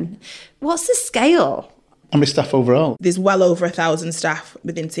to then? What's the scale? How many staff overall? There's well over 1,000 staff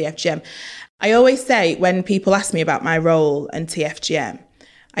within TFGM. I always say, when people ask me about my role in TFGM,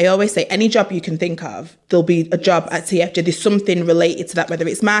 I always say any job you can think of, there'll be a job at TFGM. There's something related to that, whether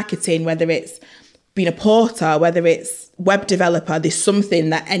it's marketing, whether it's being a porter, whether it's web developer, there's something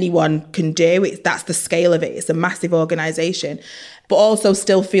that anyone can do. That's the scale of it. It's a massive organisation, but also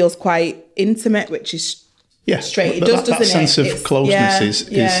still feels quite intimate, which is straight. It does, doesn't it? That sense of closeness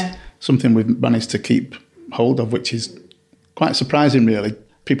is something we've managed to keep hold of, which is quite surprising, really.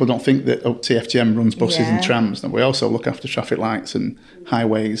 People don't think that TFGM runs buses and trams, and we also look after traffic lights and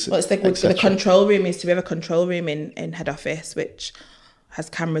highways. Well, it's like the control room is to have a control room in head office, which has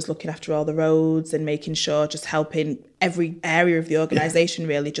cameras looking after all the roads and making sure, just helping every area of the organisation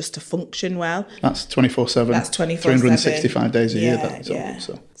really just to function well. That's 24/7. That's 24/7. 365 days a year.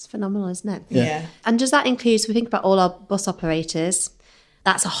 So. It's phenomenal, isn't it? Yeah. And does that include, so we think about all our bus operators,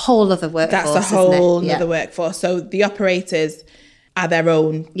 that's a whole other workforce, That's a whole other workforce. So the operators are their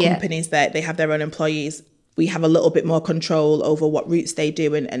own companies, that they have their own employees. We have a little bit more control over what routes they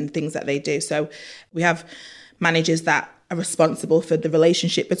do and things that they do. So we have managers that are responsible for the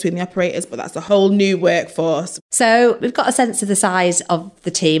relationship between the operators, but that's a whole new workforce. So we've got a sense of the size of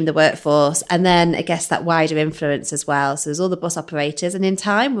the team, the workforce, and then I guess that wider influence as well. So there's all the bus operators, and in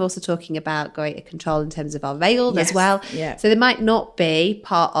time we're also talking about greater control in terms of our rail as well. Yeah. So they might not be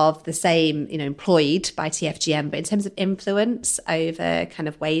part of the same, employed by TFGM, but in terms of influence over kind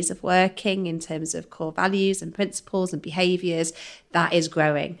of ways of working, in terms of core values and principles and behaviours, that is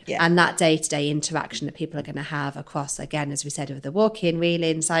growing. Yeah. And that day-to-day interaction that people are going to have across, again, as we said, with the walking,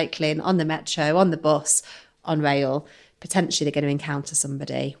 wheeling, cycling, on the metro, on the bus, on rail, potentially they're going to encounter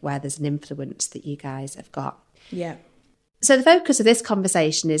somebody where there's an influence that you guys have got. Yeah. So the focus of this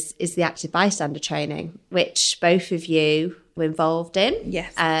conversation is the active bystander training, which both of you were involved in.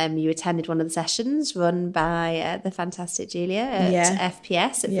 Yes. You attended one of the sessions run by the fantastic Julia at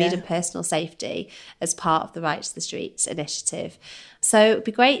FPS, at Freedom Personal Safety, as part of the Right to the Streets initiative. So it'd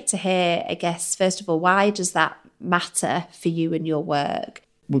be great to hear, I guess, first of all, why does that matter for you and your work?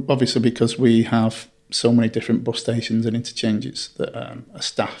 Obviously, because we have so many different bus stations and interchanges that are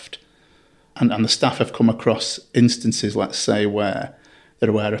staffed. And the staff have come across instances, let's say, where they're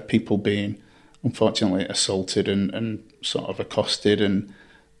aware of people being, unfortunately, assaulted and sort of accosted and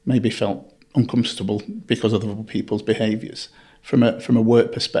maybe felt uncomfortable because of other people's behaviours. From a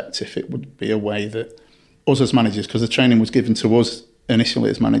work perspective, it would be a way that us as managers, because the training was given to us initially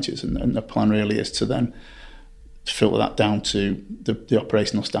as managers, and the plan really is to then filter that down to the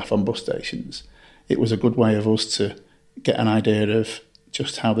operational staff on bus stations. It was a good way of us to get an idea of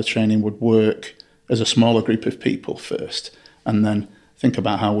just how the training would work as a smaller group of people first, and then think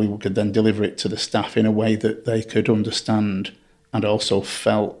about how we could then deliver it to the staff in a way that they could understand and also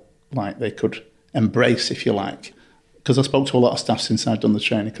felt like they could embrace, if you like. Because I spoke to a lot of staff since I'd done the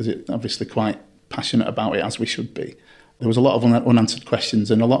training, because it's obviously quite passionate about it, as we should be. There was a lot of unanswered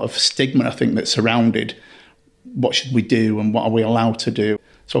questions and a lot of stigma, I think, that surrounded what should we do and what are we allowed to do.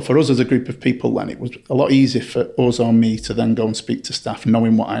 So for us as a group of people then, it was a lot easier for us or me to then go and speak to staff,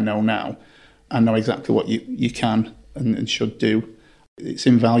 knowing what I know now. I know exactly what you can and should do. It's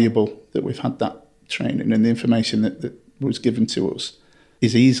invaluable that we've had that training, and the information that was given to us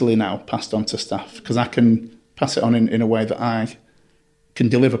is easily now passed on to staff, because I can pass it on in a way that I can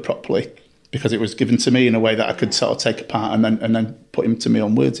deliver properly, because it was given to me in a way that I could sort of take apart and then put into my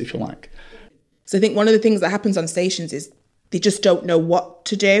own words, if you like. So I think one of the things that happens on stations is they just don't know what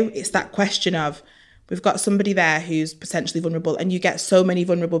to do. It's that question of, we've got somebody there who's potentially vulnerable, and you get so many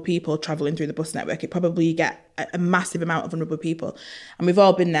vulnerable people travelling through the bus network. It probably you get a massive amount of vulnerable people. And we've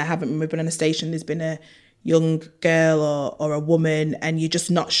all been there, haven't we? We've been on a station, there's been a young girl or a woman, and you're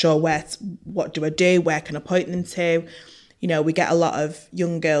just not sure what do I do? Where can I point them to? We get a lot of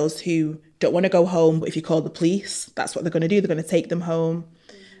young girls who don't want to go home, but if you call the police, that's what they're going to do. They're going to take them home.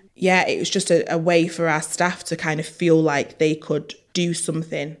 Yeah, it was just a way for our staff to kind of feel like they could do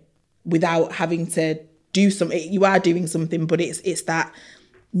something without having to do something. You are doing something, but it's that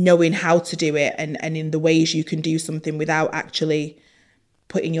knowing how to do it and in the ways you can do something without actually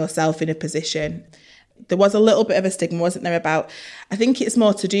putting yourself in a position. There was a little bit of a stigma, wasn't there, about, I think it's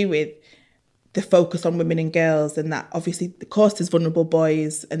more to do with the focus on women and girls, and that obviously, of course, there's vulnerable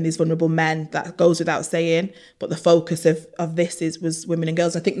boys and there's vulnerable men, that goes without saying, but the focus of this was women and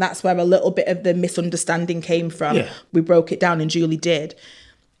girls. I think that's where a little bit of the misunderstanding came from. Yeah. We broke it down, and Julie did.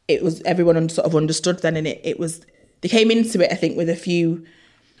 It was, everyone sort of understood then, and it was, they came into it, I think, with a few...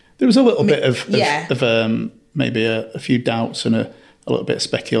 There was a little bit of maybe a few doubts and a little bit of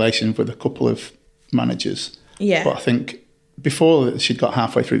speculation with a couple of managers. Yeah. But I think before she'd got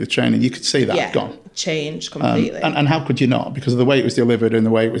halfway through the training, you could see that had gone. Changed completely. And how could you not? Because of the way it was delivered and the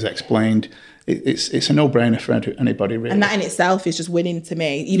way it was explained, it's a no-brainer for anybody, really. And that in itself is just winning to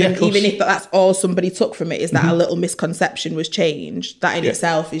me. Even if that's all somebody took from it, is that a little misconception was changed. That in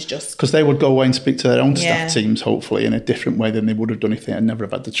itself is just... Because they would go away and speak to their own staff teams, hopefully, in a different way than they would have done if they had never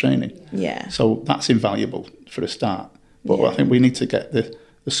had the training. Yeah. So that's invaluable for a start. But I think we need to get the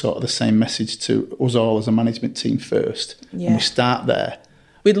sort of the same message to us all as a management team first. Yeah. And we start there.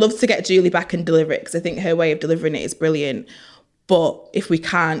 We'd love to get Julie back and deliver it, because I think her way of delivering it is brilliant. But if we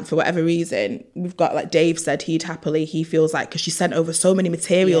can't, for whatever reason, we've got, like Dave said, he feels like, because she sent over so many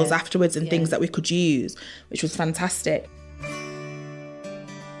materials afterwards and things that we could use, which was fantastic.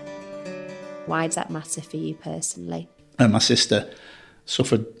 Why does that matter for you personally? And my sister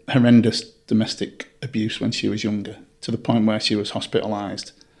suffered horrendous domestic abuse when she was younger, to the point where she was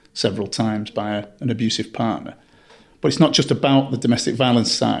hospitalised several times by an abusive partner. But it's not just about the domestic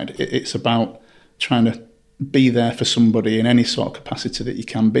violence side. It's about trying to be there for somebody in any sort of capacity that you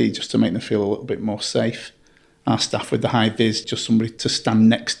can be, just to make them feel a little bit more safe. Our staff with the high vis, just somebody to stand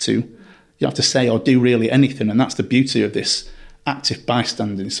next to. You don't have to say or do really anything, and that's the beauty of this active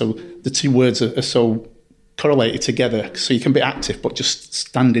bystanding. So the two words are so correlated together, so you can be active but just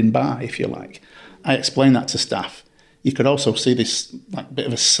standing by, if you like. I explain that to staff. You could also see this like bit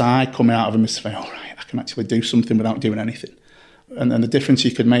of a sigh coming out of them, saying, all right, I can actually do something without doing anything. And the difference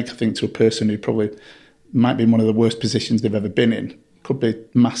you could make, I think, to a person who probably might be in one of the worst positions they've ever been in, could be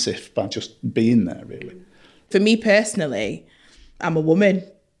massive by just being there, really. For me personally, I'm a woman,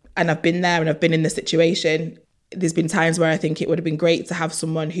 and I've been there and I've been in the situation. There's been times where I think it would have been great to have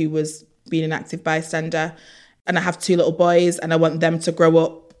someone who was being an active bystander. And I have 2 little boys, and I want them to grow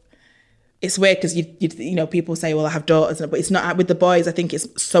up. It's weird because you know, people say, well, I have daughters, but it's not. With the boys, I think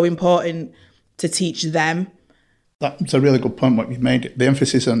it's so important to teach them. That's a really good point what you've made. The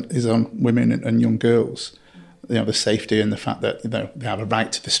emphasis is on women and young girls. You know, the safety and the fact that, you know, they have a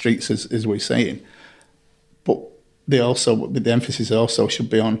right to the streets, as we're saying. But the emphasis also should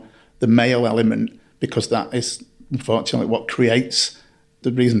be on the male element, because that is unfortunately what creates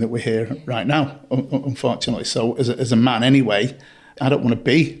the reason that we're here right now, unfortunately. So as a man anyway, I don't want to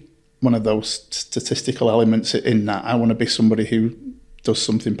be one of those statistical elements in that. I want to be somebody who does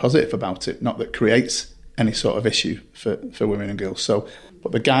something positive about it, not that creates any sort of issue for women and girls. So,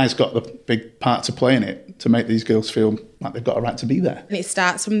 but the guy's got the big part to play in it, to make these girls feel like they've got a right to be there. And it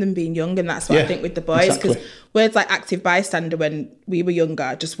starts from them being young, and that's what I think with the boys, because words like active bystander when we were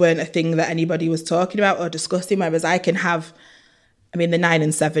younger just weren't a thing that anybody was talking about or discussing, whereas I can have... I mean, they're 9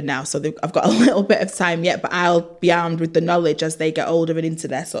 and 7 now, so I've got a little bit of time yet, but I'll be armed with the knowledge as they get older and into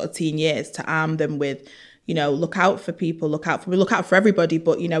their sort of teen years, to arm them with, you know, look out for people, look out for everybody.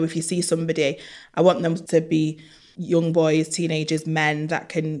 But, you know, if you see somebody, I want them to be young boys, teenagers, men that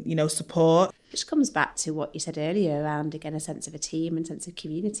can, you know, support. Which comes back to what you said earlier around, again, a sense of a team and sense of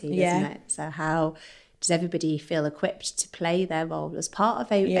community, doesn't it? So how does everybody feel equipped to play their role as part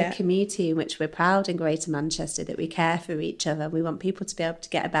of a community in which we're proud in Greater Manchester, that we care for each other. We want people to be able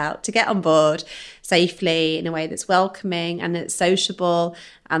to get on board safely in a way that's welcoming and it's sociable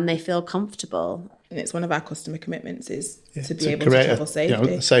and they feel comfortable. And it's one of our customer commitments is to be able to travel safely.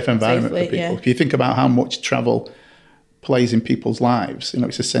 You know, a safe environment for people. Yeah. If you think about how much travel plays in people's lives, you know,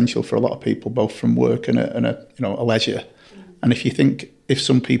 it's essential for a lot of people, both from work and a leisure. And if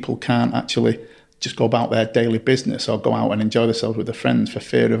some people can't actually just go about their daily business or go out and enjoy themselves with their friends for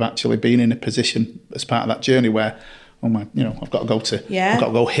fear of actually being in a position as part of that journey where, oh my, you know, I've got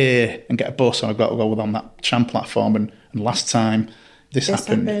to go here and get a bus, or I've got to go on that tram platform, and last time this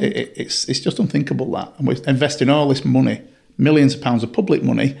happened. It's just unthinkable that. And we're investing all this money, millions of pounds of public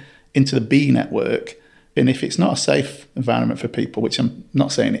money, into the B network, and if it's not a safe environment for people, which I'm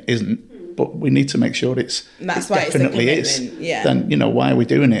not saying it isn't, but we need to make sure it definitely is, then, you know, why are we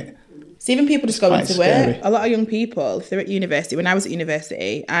doing it? So even people just going to work, a lot of young people, if they're at university, when I was at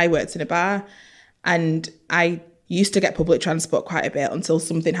university, I worked in a bar, and I used to get public transport quite a bit until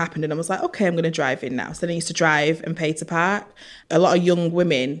something happened and I was like, okay, I'm going to drive in now. So then I used to drive and pay to park. A lot of young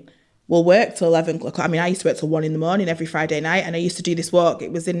women we'll work till 11 o'clock. I mean, I used to work till 1 a.m. every Friday night, and I used to do this walk.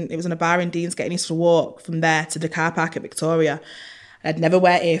 It was in a bar in Deansgate, and I used to walk from there to the car park at Victoria. I'd never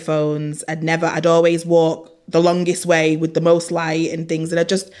wear earphones. I'd always walk the longest way with the most light and things.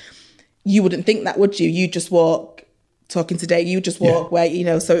 And you wouldn't think that, would you? You just walk, talking today, you just walk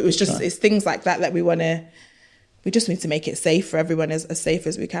where, so it was just, it's things like that we just need to make it safe for everyone, as safe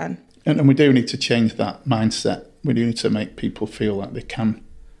as we can. And we do need to change that mindset. We do need to make people feel like they can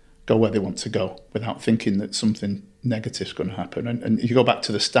go where they want to go without thinking that something negative is going to happen. And if you go back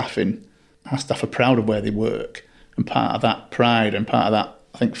to the staffing, our staff are proud of where they work. And part of that pride and part of that,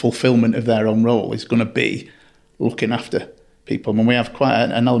 I think, fulfilment of their own role is going to be looking after people. And we have quite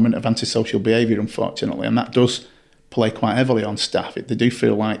an element of antisocial behaviour, unfortunately, and that does play quite heavily on staff. They do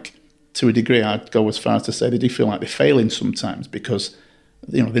feel like, to a degree, I'd go as far as to say they do feel like they're failing sometimes because,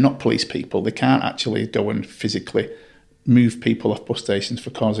 they're not police people. They can't actually go and physically move people off bus stations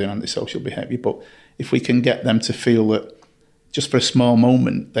for causing antisocial behaviour. But if we can get them to feel that just for a small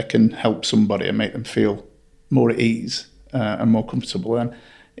moment they can help somebody and make them feel more at ease and more comfortable, then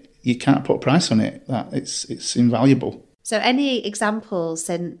you can't put a price on it. That it's invaluable. So any examples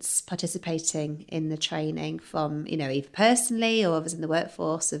since participating in the training from, either personally or others in the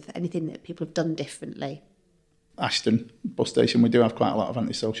workforce of anything that people have done differently? Ashton bus station, we do have quite a lot of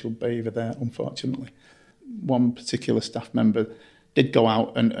antisocial behaviour there, unfortunately. One particular staff member did go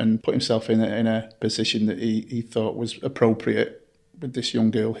out and put himself in a position that he thought was appropriate with this young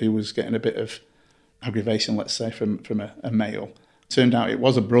girl who was getting a bit of aggravation, let's say, from a male. Turned out it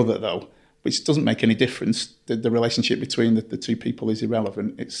was a brother, though, which doesn't make any difference. The relationship between the two people is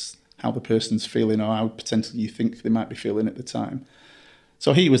irrelevant. It's how the person's feeling or how potentially you think they might be feeling at the time.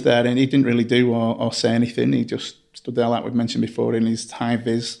 So he was there and he didn't really do or say anything. He just stood there, like we've mentioned before, in his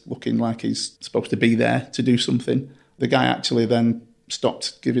high-vis, looking like he's supposed to be there to do something. The guy actually then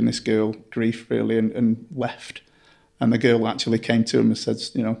stopped giving this girl grief, really, and left. And the girl actually came to him and said,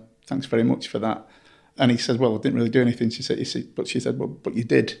 thanks very much for that. And he said, well, I didn't really do anything. She said, well, but you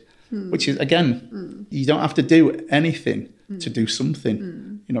did. Which is, again, you don't have to do anything to do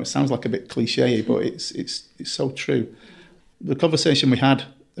something. It sounds like a bit cliche, but it's so true. The conversation we had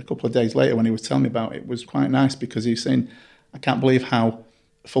a couple of days later when he was telling me about it was quite nice because he was saying, I can't believe how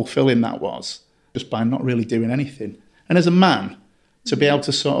fulfilling that was just by not really doing anything. And as a man, to be able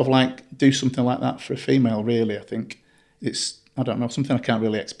to sort of do something like that for a female, really, I think it's, I don't know, something I can't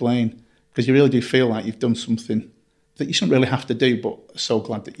really explain because you really do feel like you've done something that you shouldn't really have to do, but so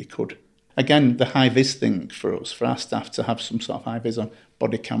glad that you could. Again, the high-vis thing for us, for our staff to have some sort of high-vis on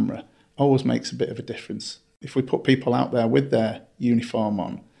body camera, always makes a bit of a difference. If we put people out there with their uniform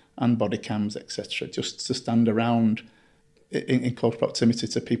on and body cams, etc., just to stand around in close proximity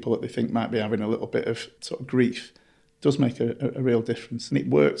to people that they think might be having a little bit of sort of grief, does make a real difference. And it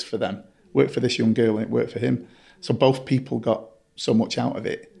worked for them, worked for this young girl and it worked for him. So both people got so much out of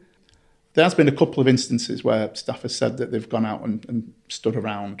it. There has been a couple of instances where staff have said that they've gone out and stood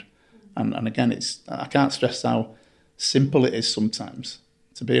around. And again, I can't stress how simple it is sometimes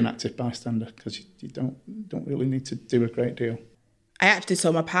to be an active bystander because you don't really need to do a great deal. I actually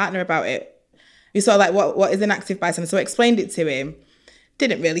told my partner about it. We saw what is an active bystander, so I explained it to him.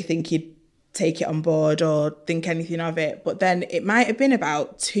 Didn't really think he'd take it on board or think anything of it. But then it might have been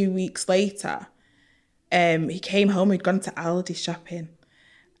about 2 weeks later. He came home, we'd gone to Aldi shopping.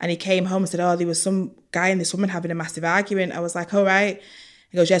 And he came home and said, there was some guy and this woman having a massive argument. I was like, all right.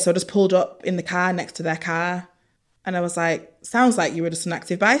 He goes, so I just pulled up in the car next to their car. And I was like, sounds like you were just an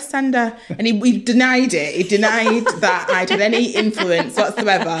active bystander. And he denied it. He denied that I'd had any influence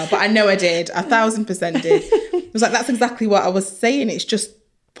whatsoever. But I know I did. 1,000% did. It was like, that's exactly what I was saying. It's just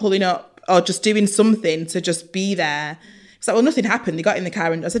pulling up or just doing something to just be there. It's like, well, nothing happened. They got in the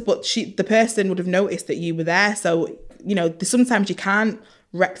car and I said, but the person would have noticed that you were there. So, sometimes you can't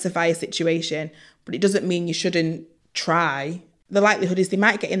rectify a situation, but it doesn't mean you shouldn't try. The likelihood is they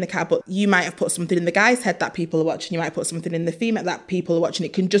might get in the car, but you might have put something in the guy's head that people are watching. You might put something in the female that people are watching.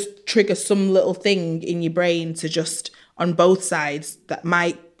 It can just trigger some little thing in your brain to just, on both sides, that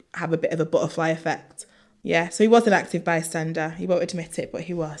might have a bit of a butterfly effect. Yeah, so he was an active bystander. He won't admit it, but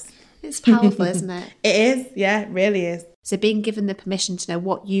he was. It's powerful, isn't it? It is, yeah, it really is. So being given the permission to know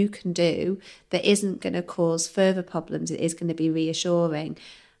what you can do that isn't going to cause further problems, it is going to be reassuring.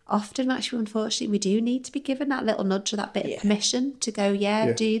 Often, actually, unfortunately, we do need to be given that little nudge or that bit of permission to go,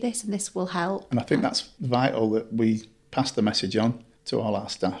 do this and this will help. And I think that's vital that we pass the message on to all our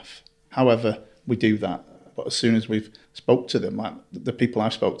staff. However, we do that. But as soon as we've spoke to them, like the people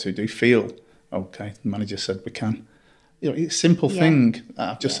I've spoke to do feel, okay, the manager said we can. It's a simple thing.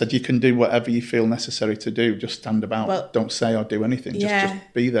 I've just said you can do whatever you feel necessary to do. Just stand about. Don't say or do anything. Just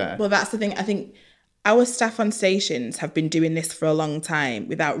be there. Well, that's the thing. I think our staff on stations have been doing this for a long time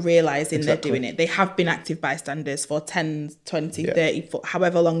without realising they're doing it. They have been active bystanders for 10, 20, 30,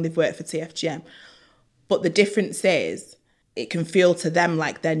 however long they've worked for TFGM. But the difference is it can feel to them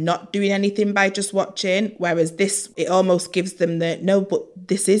like they're not doing anything by just watching, whereas this, it almost gives them but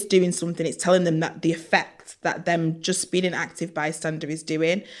this is doing something. It's telling them that the effect that them just being an active bystander is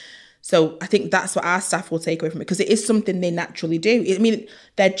doing. So I think that's what our staff will take away from it, because it is something they naturally do. I mean,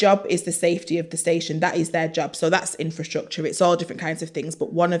 their job is the safety of the station. That is their job. So that's infrastructure. It's all different kinds of things. But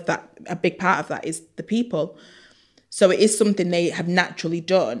a big part of that is the people. So it is something they have naturally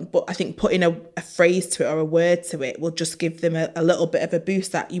done. But I think putting a phrase to it or a word to it will just give them a little bit of a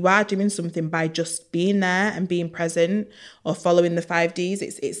boost that you are doing something by just being there and being present or following the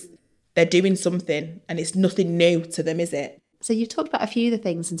 5Ds. They're doing something, and it's nothing new to them, is it? So you've talked about a few of the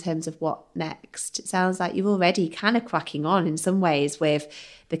things in terms of what next. It sounds like you're already kind of cracking on in some ways with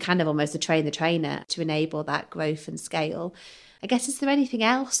the kind of almost a train the trainer to enable that growth and scale. I guess, is there anything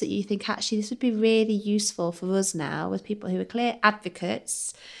else that you think actually this would be really useful for us now, with people who are clear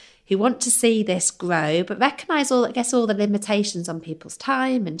advocates, who want to see this grow, but recognise all the limitations on people's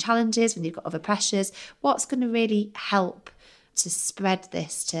time and challenges when you've got other pressures? What's going to really help to spread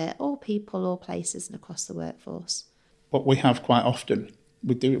this to all people, all places and across the workforce? What we have quite often,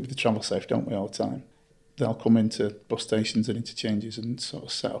 we do it with the Travel Safe, don't we, all the time? They'll come into bus stations and interchanges and sort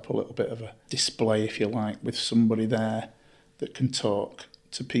of set up a little bit of a display, if you like, with somebody there that can talk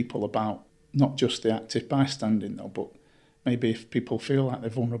to people about not just the active bystanding though, but maybe if people feel like they're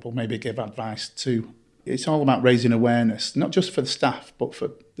vulnerable, maybe give advice too. It's all about raising awareness, not just for the staff, but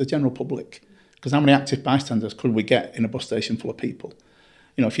for the general public. Because how many active bystanders could we get in a bus station full of people?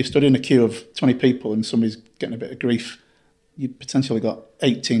 If you're stood in a queue of 20 people and somebody's getting a bit of grief, you've potentially got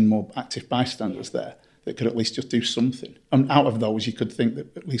 18 more active bystanders there that could at least just do something. And out of those, you could think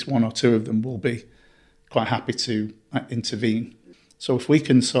that at least one or two of them will be quite happy to intervene. So if we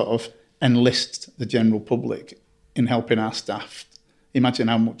can sort of enlist the general public in helping our staff, imagine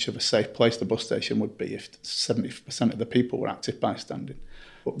how much of a safe place the bus station would be if 70% of the people were active bystanding.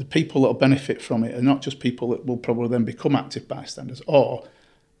 But the people that will benefit from it are not just people that will probably then become active bystanders, or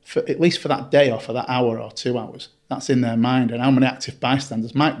at least for that day or for that hour or 2 hours. That's in their mind. And how many active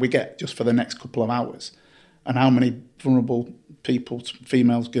bystanders might we get just for the next couple of hours? And how many vulnerable people,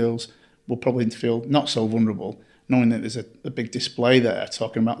 females, girls, will probably feel not so vulnerable, knowing that there's a big display there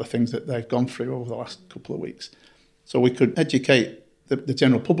talking about the things that they've gone through over the last couple of weeks. So we could educate the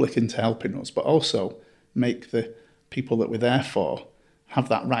general public into helping us, but also make the people that we're there for have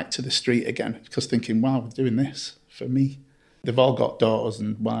that right to the street again, because thinking, wow, we're doing this for me. They've all got daughters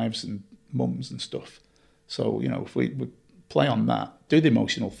and wives and mums and stuff. So, if we play on that, do the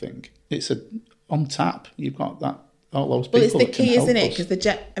emotional thing, it's on tap. You've got that, all those people. Well, it's the key, isn't it?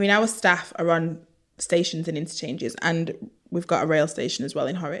 Because our staff are on stations and interchanges, and we've got a rail station as well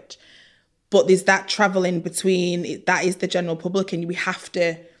in Horwich. But there's that travel in between, that is the general public, and we have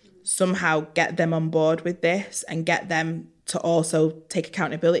to somehow get them on board with this and get them to also take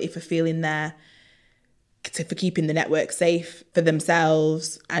accountability for feeling there, for keeping the network safe for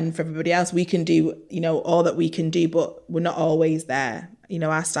themselves and for everybody else. We can do, all that we can do, but we're not always there.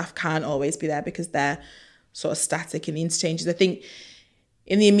 Our staff can't always be there because they're sort of static in the interchanges. I think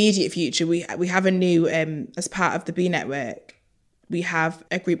in the immediate future, we have a new, as part of the B network, we have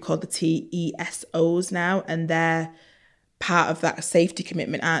a group called the TESOs now, and they're part of that safety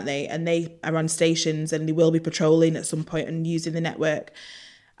commitment, aren't they? And they are on stations and they will be patrolling at some point and using the network.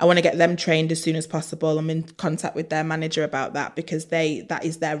 I want to get them trained as soon as possible. I'm in contact with their manager about that, because that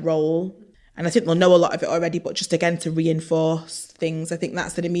is their role. And I think they'll know a lot of it already, but just again to reinforce things. I think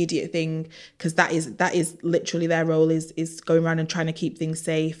that's an immediate thing, because that is literally their role, is going around and trying to keep things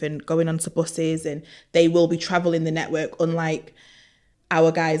safe and going onto buses, and they will be travelling the network, unlike our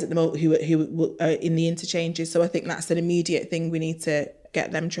guys at the moment who are in the interchanges. So I think that's an immediate thing we need to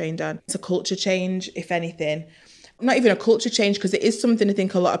get them trained on. It's a culture change, if anything. Not even a culture change, because it is something I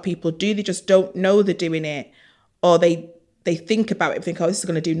think a lot of people do. They just don't know they're doing it, or they think about it and think, oh, this is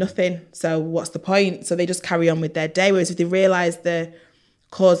going to do nothing, so what's the point? So they just carry on with their day. Whereas if they realise the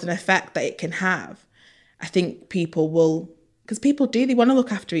cause and effect that it can have, I think people will, because people do, they want to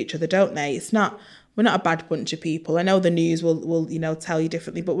look after each other, don't they? We're not a bad bunch of people. I know the news will tell you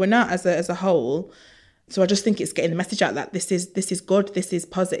differently, but we're not as a whole. So I just think it's getting the message out that this is good, this is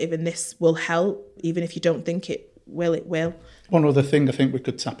positive, and this will help, even if you don't think it will. One other thing I think we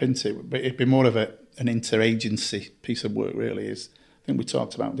could tap into, but it'd be more of an interagency piece of work really, is I think we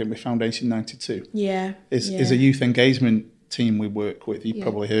talked about, didn't we, Foundation 92? Yeah. Is a youth engagement team we work with. You've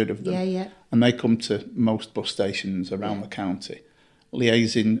probably heard of them. Yeah. And they come to most bus stations around the county,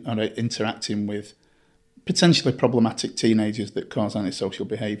 liaising or interacting with potentially problematic teenagers that cause antisocial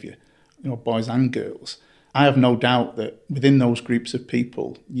behaviour, boys and girls. I have no doubt that within those groups of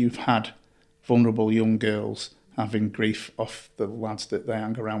people, you've had vulnerable young girls having grief off the lads that they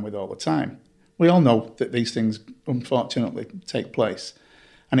hang around with all the time. We all know that these things, unfortunately, take place.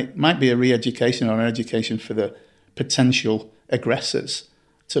 And it might be a re-education or an education for the potential aggressors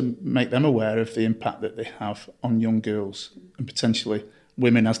to make them aware of the impact that they have on young girls and potentially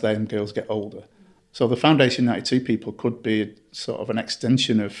women as them girls get older. So the Foundation 92 people could be sort of an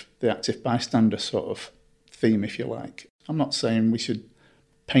extension of the active bystander sort of theme, if you like. I'm not saying we should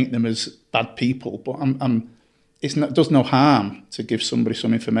paint them as bad people, but it does no harm to give somebody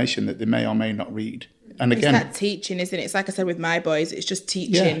some information that they may or may not read. And again, it's that teaching, isn't it? It's like I said with my boys, it's just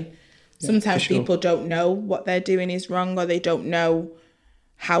teaching. Yeah, sometimes people don't know what they're doing is wrong, or they don't know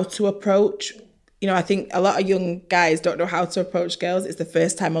how to approach. I think a lot of young guys don't know how to approach girls. It's the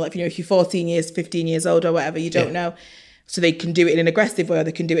first time, or if you're 14 years, 15 years old or whatever, you don't know. So they can do it in an aggressive way, or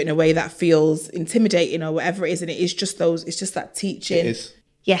they can do it in a way that feels intimidating or whatever it is. And it is just it's just that teaching. It is.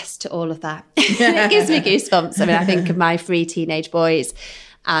 Yes to all of that. It gives me goosebumps. I mean, I think of my 3 teenage boys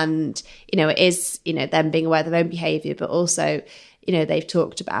and, it is, them being aware of their own behaviour, but also, they've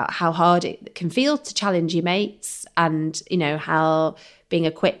talked about how hard it can feel to challenge your mates and, how being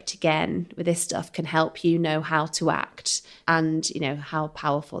equipped again with this stuff can help you know how to act and, how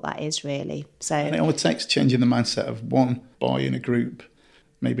powerful that is really. So, and it only takes changing the mindset of one boy in a group,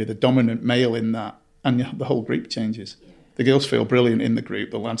 maybe the dominant male in that, and the whole group changes. The girls feel brilliant in the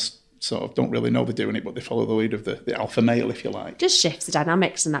group. The lads sort of don't really know they're doing it, but they follow the lead of the alpha male, if you like. Just shifts the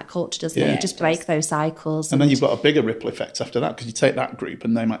dynamics in that culture, doesn't it? You just break those cycles. And then you've got a bigger ripple effect after that, because you take that group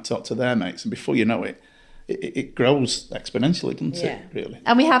and they might talk to their mates, and before you know it, it grows exponentially, doesn't it, really?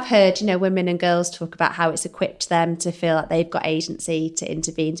 And we have heard, women and girls talk about how it's equipped them to feel like they've got agency to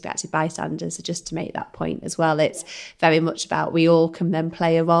intervene, to be active bystanders. So just to make that point as well, it's very much about we all can then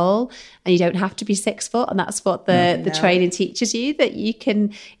play a role, and you don't have to be 6 foot. And that's what the training teaches you, that you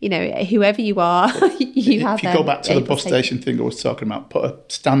can, whoever you are, you have. If you go back to the bus station thing I was talking about, put a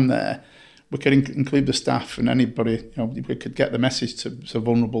stand there. We could include the staff and anybody, we could get the message to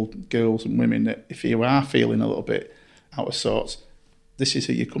vulnerable girls and women that if you are feeling a little bit out of sorts, this is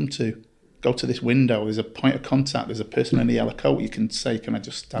who you come to. Go to this window, there's a point of contact, there's a person in a yellow coat, you can say, can I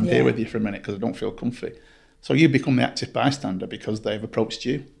just stand here with you for a minute because I don't feel comfy. So you become the active bystander because they've approached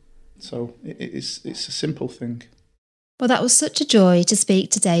you. So it's a simple thing. Well, that was such a joy to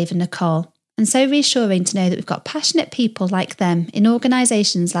speak to Dave and Nicole. And so reassuring to know that we've got passionate people like them in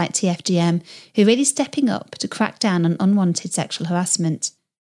organisations like TFGM who are really stepping up to crack down on unwanted sexual harassment.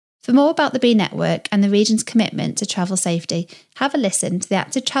 For more about the B Network and the region's commitment to travel safety, have a listen to the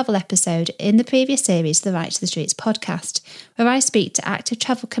Active Travel episode in the previous series of the Right to the Streets podcast, where I speak to Active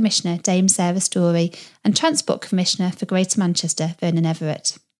Travel Commissioner Dame Sarah Story and Transport Commissioner for Greater Manchester, Vernon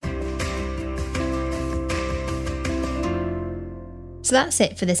Everett. So that's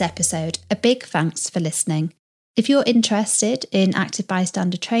it for this episode. A big thanks for listening. If you're interested in active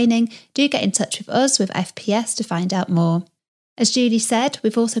bystander training, do get in touch with us with FPS to find out more. As Julie said,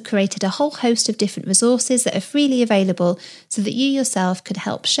 we've also created a whole host of different resources that are freely available so that you yourself can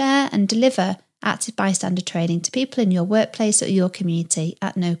help share and deliver active bystander training to people in your workplace or your community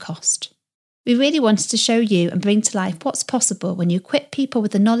at no cost. We really wanted to show you and bring to life what's possible when you equip people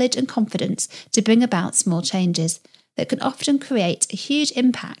with the knowledge and confidence to bring about small changes that can often create a huge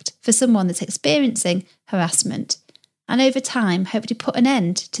impact for someone that's experiencing harassment, and over time hopefully put an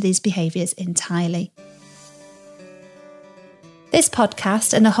end to these behaviours entirely. This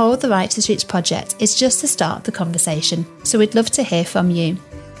podcast and the whole of the Right to the Streets project is just the start of the conversation, so we'd love to hear from you.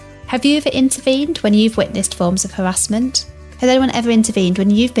 Have you ever intervened when you've witnessed forms of harassment? Has anyone ever intervened when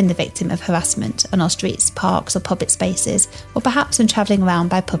you've been the victim of harassment on our streets, parks or public spaces, or perhaps when travelling around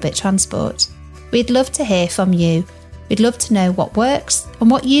by public transport? We'd love to hear from you. We'd love to know what works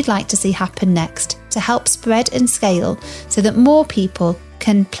and what you'd like to see happen next to help spread and scale so that more people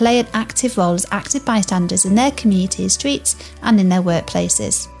can play an active role as active bystanders in their communities, streets and in their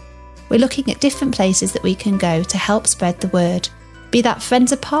workplaces. We're looking at different places that we can go to help spread the word, be that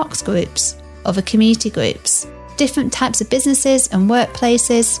Friends of Parks groups, other community groups, different types of businesses and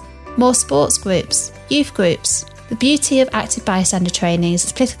workplaces, more sports groups, youth groups. The beauty of active bystander training is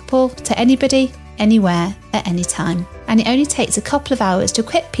it's applicable to anybody, anywhere, at any time. And it only takes a couple of hours to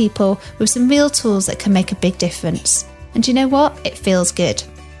equip people with some real tools that can make a big difference. And you know what? It feels good.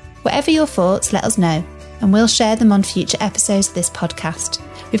 Whatever your thoughts, let us know. and we'll share them on future episodes of this podcast.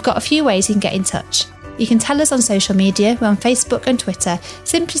 We've got a few ways you can get in touch. You can tell us on social media. We're on Facebook and Twitter.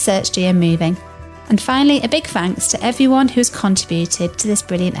 Simply search GM Moving. And finally, a big thanks to everyone who's contributed to this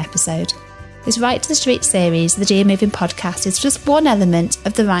brilliant episode. This Right to the Streets series, the GM Moving podcast, is just one element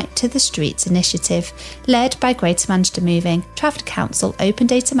of the Right to the Streets initiative, led by Greater Manchester Moving, Trafford Council, Open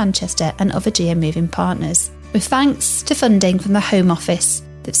Data Manchester and other GM Moving partners. With thanks to funding from the Home Office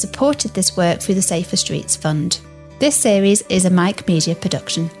that supported this work through the Safer Streets Fund. This series is a Mike Media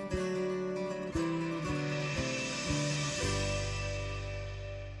production.